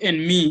speaking to you and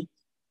me,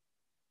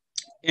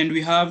 and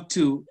we have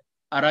to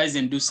arise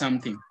and do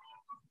something.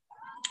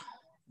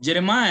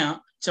 Jeremiah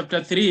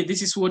chapter 3,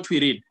 this is what we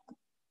read.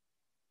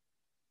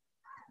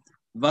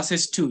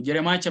 Verses 2,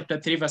 Jeremiah chapter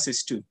 3,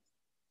 verses 2.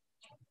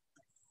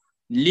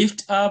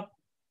 Lift up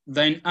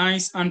thine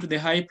eyes unto the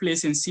high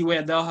place and see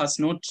where thou hast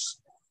not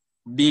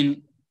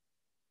been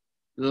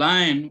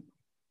lying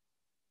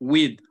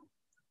with.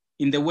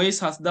 In the ways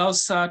hast thou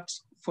sat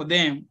for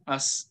them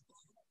as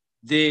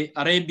the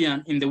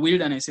Arabian in the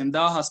wilderness, and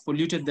thou hast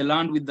polluted the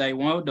land with thy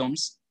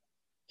whoredoms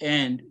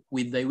and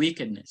with thy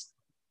wickedness.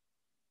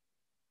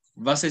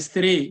 Verses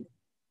 3,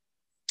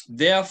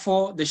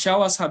 therefore the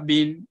showers have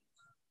been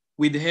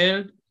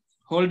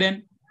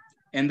holden,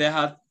 and there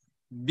hath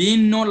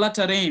been no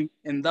latter rain,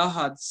 and thou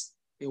hadst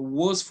a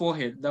worse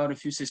forehead, thou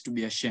refusest to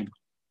be ashamed.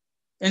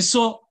 And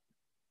so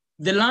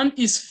the land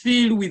is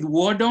filled with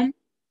whoredom,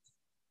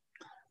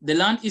 the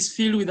land is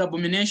filled with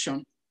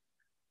abomination,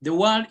 the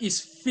world is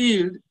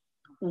filled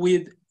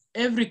with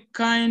every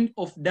kind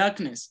of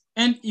darkness.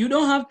 And you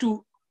don't have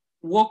to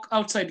walk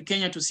outside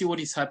Kenya to see what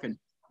is happening.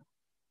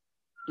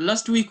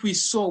 Last week we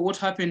saw what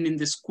happened in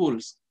the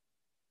schools.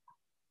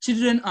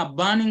 Children are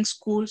burning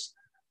schools.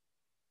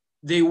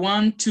 They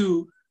want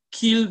to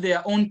kill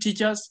their own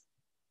teachers.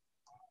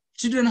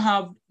 Children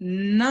have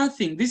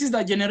nothing. This is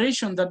the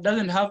generation that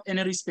doesn't have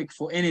any respect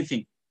for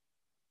anything.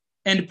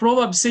 And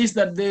Proverbs says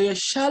that there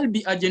shall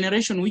be a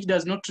generation which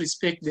does not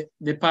respect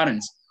the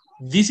parents.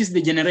 This is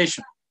the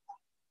generation.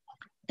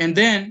 And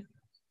then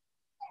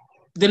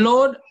the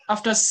Lord,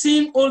 after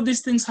seeing all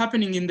these things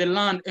happening in the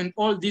land and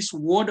all this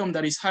whoredom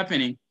that is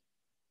happening,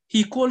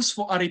 he calls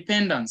for a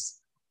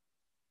repentance.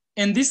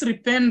 And this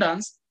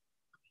repentance,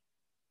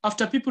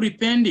 after people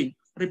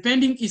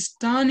repenting is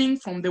turning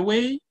from the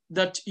way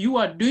that you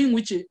are doing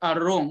which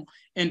are wrong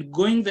and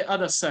going the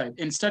other side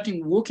and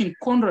starting walking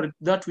contrary to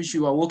that which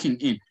you are walking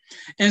in.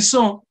 And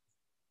so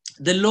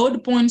the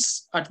Lord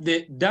points at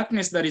the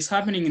darkness that is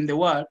happening in the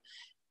world,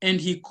 and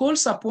he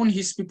calls upon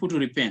his people to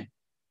repent.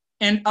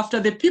 And after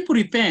the people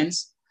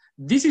repents,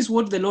 this is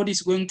what the Lord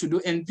is going to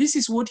do, and this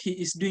is what he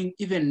is doing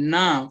even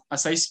now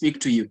as I speak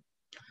to you.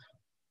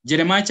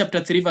 Jeremiah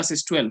chapter 3,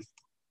 verses 12.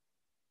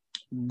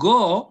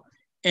 Go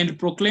and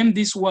proclaim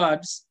these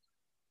words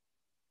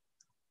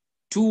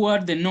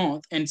toward the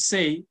north and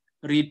say,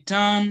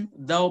 return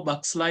thou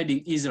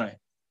backsliding Israel.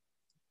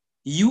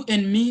 You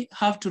and me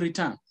have to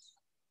return.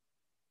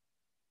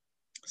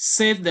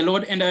 Saith the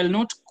Lord, and I will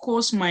not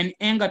cause mine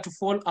anger to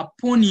fall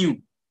upon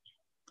you.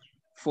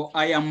 For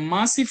I am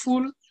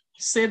merciful,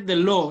 saith the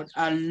Lord,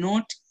 I'll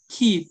not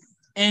keep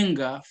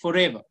anger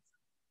forever.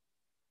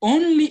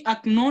 Only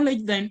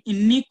acknowledge thine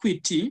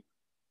iniquity,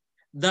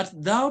 that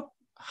thou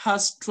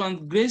hast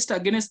transgressed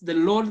against the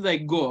Lord thy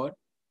God,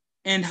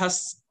 and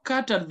hast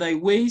scattered thy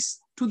ways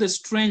to the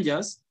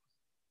strangers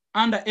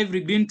under every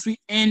green tree,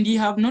 and ye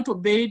have not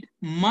obeyed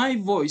my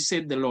voice,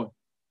 said the Lord.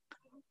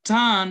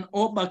 Turn,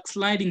 O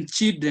backsliding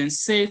children,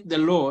 saith the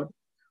Lord,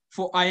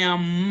 for I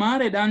am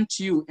married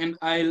unto you, and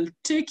I'll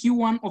take you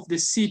one of the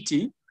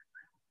city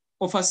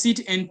of a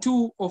city and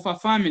 2 of a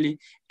family,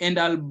 and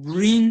I'll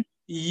bring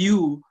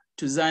you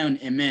to Zion.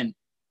 Amen.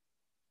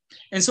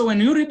 And so when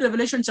you read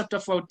Revelation chapter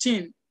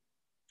 14,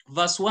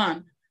 verse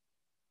 1,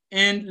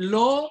 and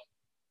lo,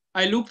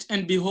 I looked,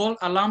 and behold,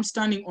 a lamb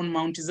standing on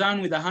Mount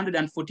Zion with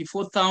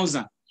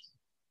 144,000.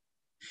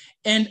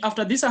 And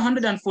after this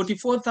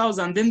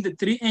 144,000, then the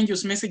 3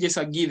 angels' messages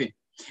are given.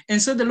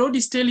 And so the Lord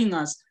is telling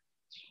us,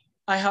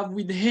 I have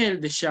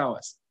withheld the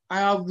showers. I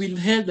have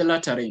withheld the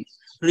latter rain.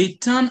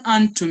 Return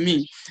unto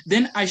me.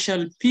 Then I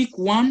shall pick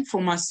 1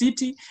 from a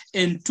city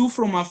and 2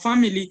 from a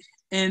family,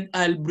 and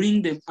I'll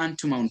bring them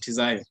unto Mount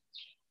Zion.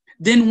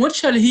 Then what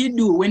shall he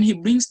do when he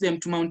brings them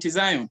to Mount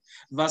Zion?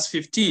 Verse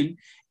 15,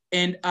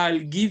 and I'll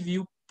give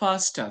you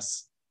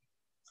pastors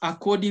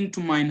according to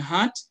mine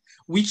heart,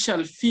 which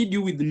shall feed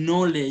you with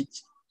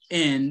knowledge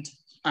and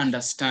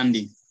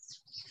understanding.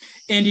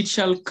 And it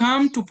shall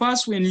come to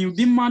pass when you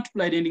be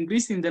multiplied and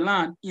increased in the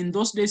land, in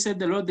those days, said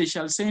the Lord, they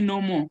shall say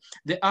no more,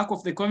 the ark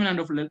of the covenant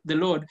of the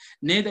Lord,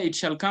 neither it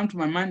shall come to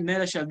my mind,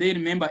 neither shall they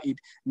remember it,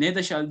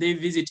 neither shall they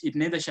visit it,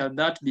 neither shall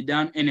that be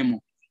done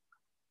anymore.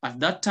 At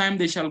that time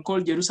they shall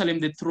call Jerusalem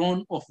the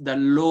throne of the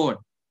Lord,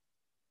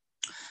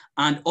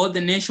 and all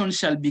the nations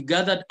shall be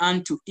gathered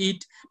unto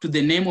it, to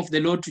the name of the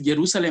Lord, to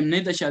Jerusalem,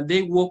 neither shall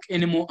they walk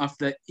anymore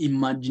after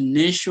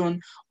imagination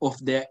of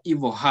their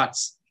evil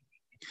hearts.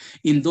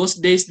 In those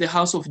days the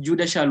house of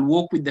Judah shall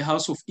walk with the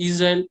house of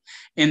Israel,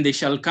 and they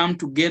shall come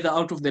together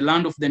out of the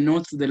land of the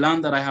north to the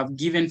land that I have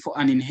given for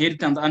an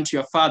inheritance unto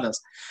your fathers.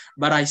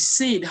 But I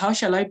said, how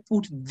shall I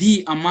put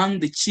thee among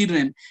the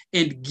children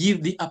and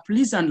give thee a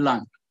pleasant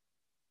land,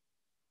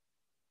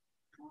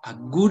 a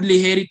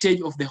goodly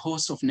heritage of the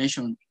host of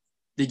nations,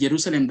 the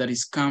Jerusalem that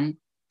is come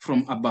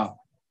from above?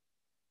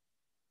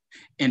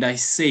 And I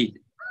said,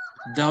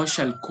 thou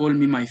shalt call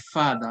me my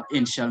father,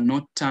 and shalt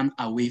not turn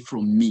away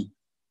from me.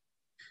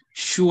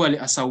 Surely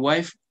as a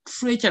wife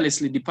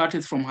treacherously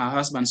departed from her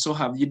husband, so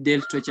have you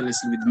dealt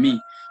treacherously with me,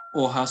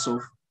 O house of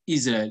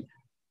Israel,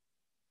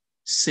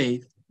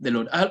 saith the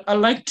Lord. I'd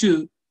like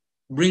to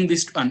bring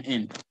this to an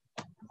end.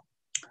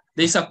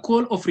 There's a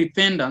call of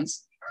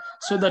repentance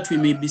so that we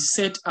may be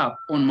set up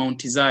on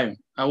Mount Zion.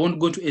 I won't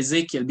go to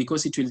Ezekiel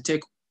because it will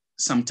take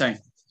some time.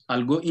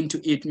 I'll go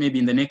into it maybe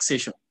in the next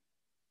session.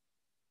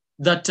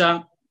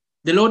 That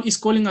the Lord is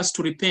calling us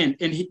to repent,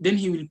 and then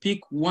he will pick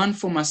 1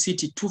 from a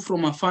city, 2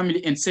 from a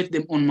family, and set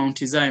them on Mount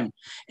Zion.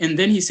 And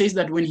then he says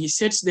that when he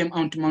sets them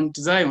on Mount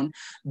Zion,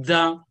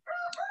 the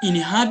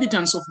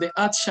inhabitants of the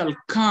earth shall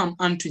come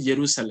unto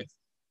Jerusalem.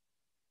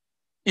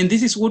 And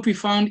this is what we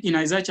found in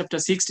Isaiah chapter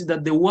 60,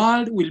 that the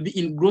world will be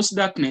in gross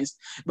darkness,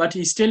 but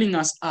he's telling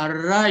us,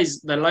 arise,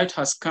 the light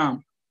has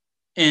come,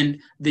 and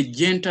the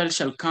Gentiles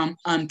shall come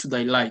unto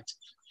thy light,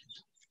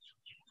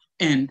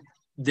 and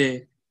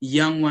the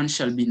young one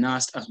shall be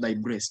nursed at thy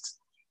breast.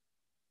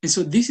 And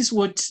so this is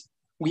what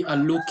we are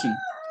looking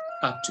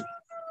up to.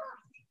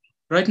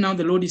 Right now,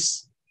 the Lord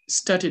is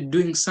started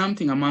doing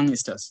something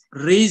amongst us,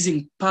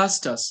 raising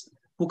pastors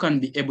who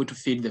can be able to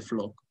feed the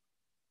flock.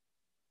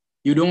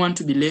 You don't want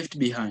to be left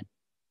behind.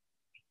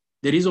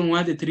 The reason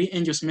why the 3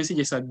 angels'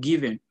 messages are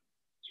given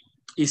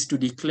is to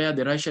declare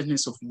the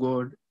righteousness of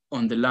God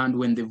on the land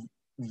when the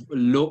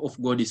law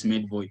of God is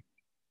made void.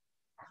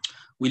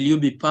 Will you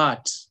be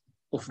part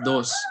of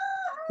those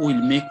who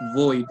will make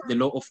void the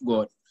law of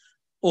God?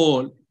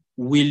 Or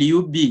will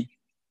you be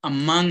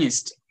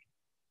amongst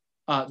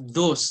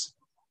those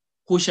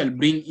who shall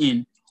bring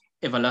in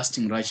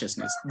everlasting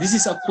righteousness? This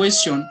is a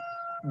question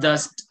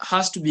that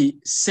has to be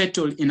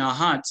settled in our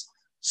hearts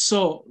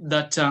so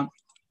that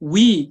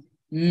we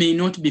may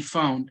not be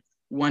found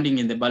wanting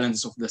in the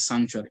balance of the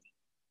sanctuary.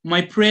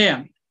 My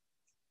prayer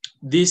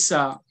this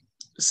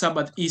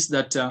Sabbath is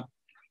that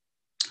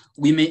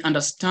we may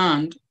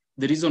understand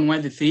the reason why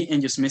the 3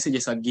 angels'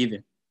 messages are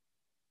given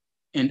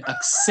and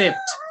accept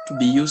to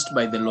be used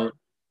by the Lord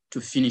to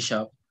finish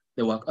up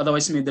the work.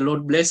 Otherwise, may the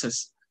Lord bless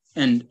us,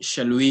 and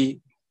shall we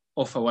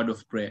offer a word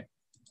of prayer.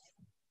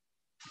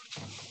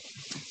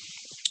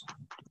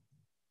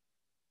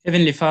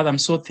 Heavenly Father, I'm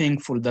so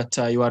thankful that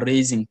you are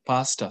raising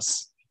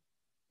pastors,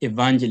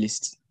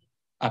 evangelists,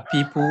 a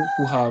people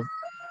who have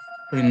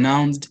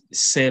renounced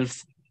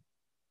self,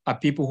 a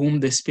people whom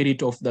the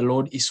Spirit of the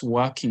Lord is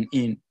working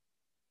in,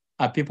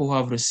 a people who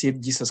have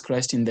received Jesus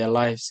Christ in their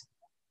lives,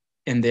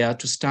 and they are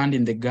to stand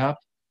in the gap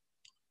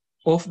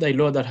of thy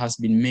law that has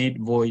been made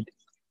void,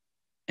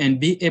 and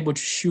be able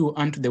to shew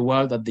unto the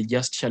world that the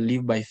just shall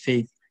live by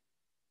faith.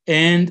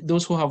 And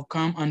those who have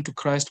come unto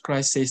Christ,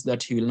 Christ says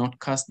that he will not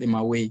cast them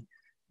away,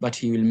 but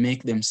he will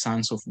make them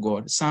sons of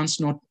God. Sons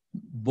not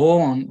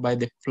born by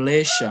the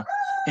pleasure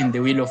and the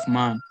will of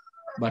man,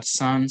 but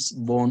sons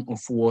born of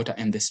water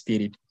and the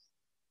Spirit.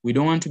 We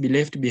don't want to be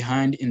left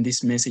behind in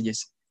these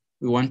messages.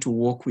 We want to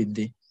walk with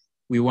thee.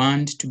 We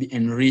want to be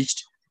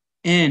enriched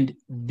and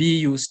be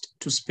used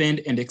to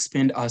spend and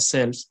expend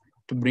ourselves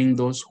to bring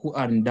those who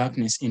are in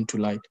darkness into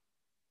light.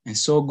 And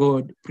so,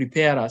 God,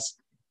 prepare us.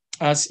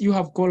 As you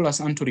have called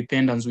us unto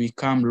repentance, we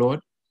come, Lord.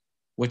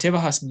 Whatever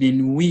has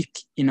been weak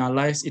in our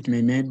lives, it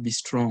may be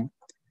strong.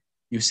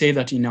 You say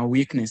that in our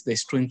weakness, the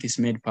strength is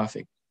made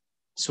perfect.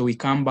 So we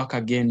come back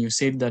again. You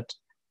said that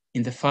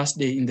in the first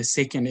day, in the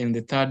second, and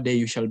the third day,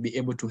 you shall be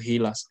able to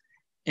heal us,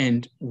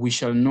 and we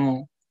shall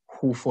know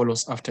who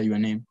follows after your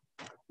name.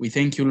 We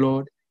thank you,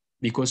 Lord,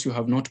 because you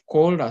have not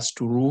called us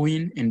to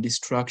ruin and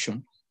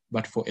destruction,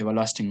 but for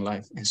everlasting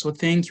life. And so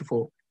thank you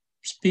for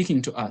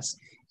speaking to us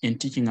and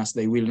teaching us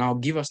thy will. Now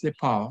give us the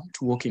power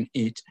to walk in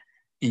it.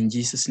 In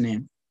Jesus'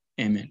 name,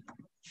 amen.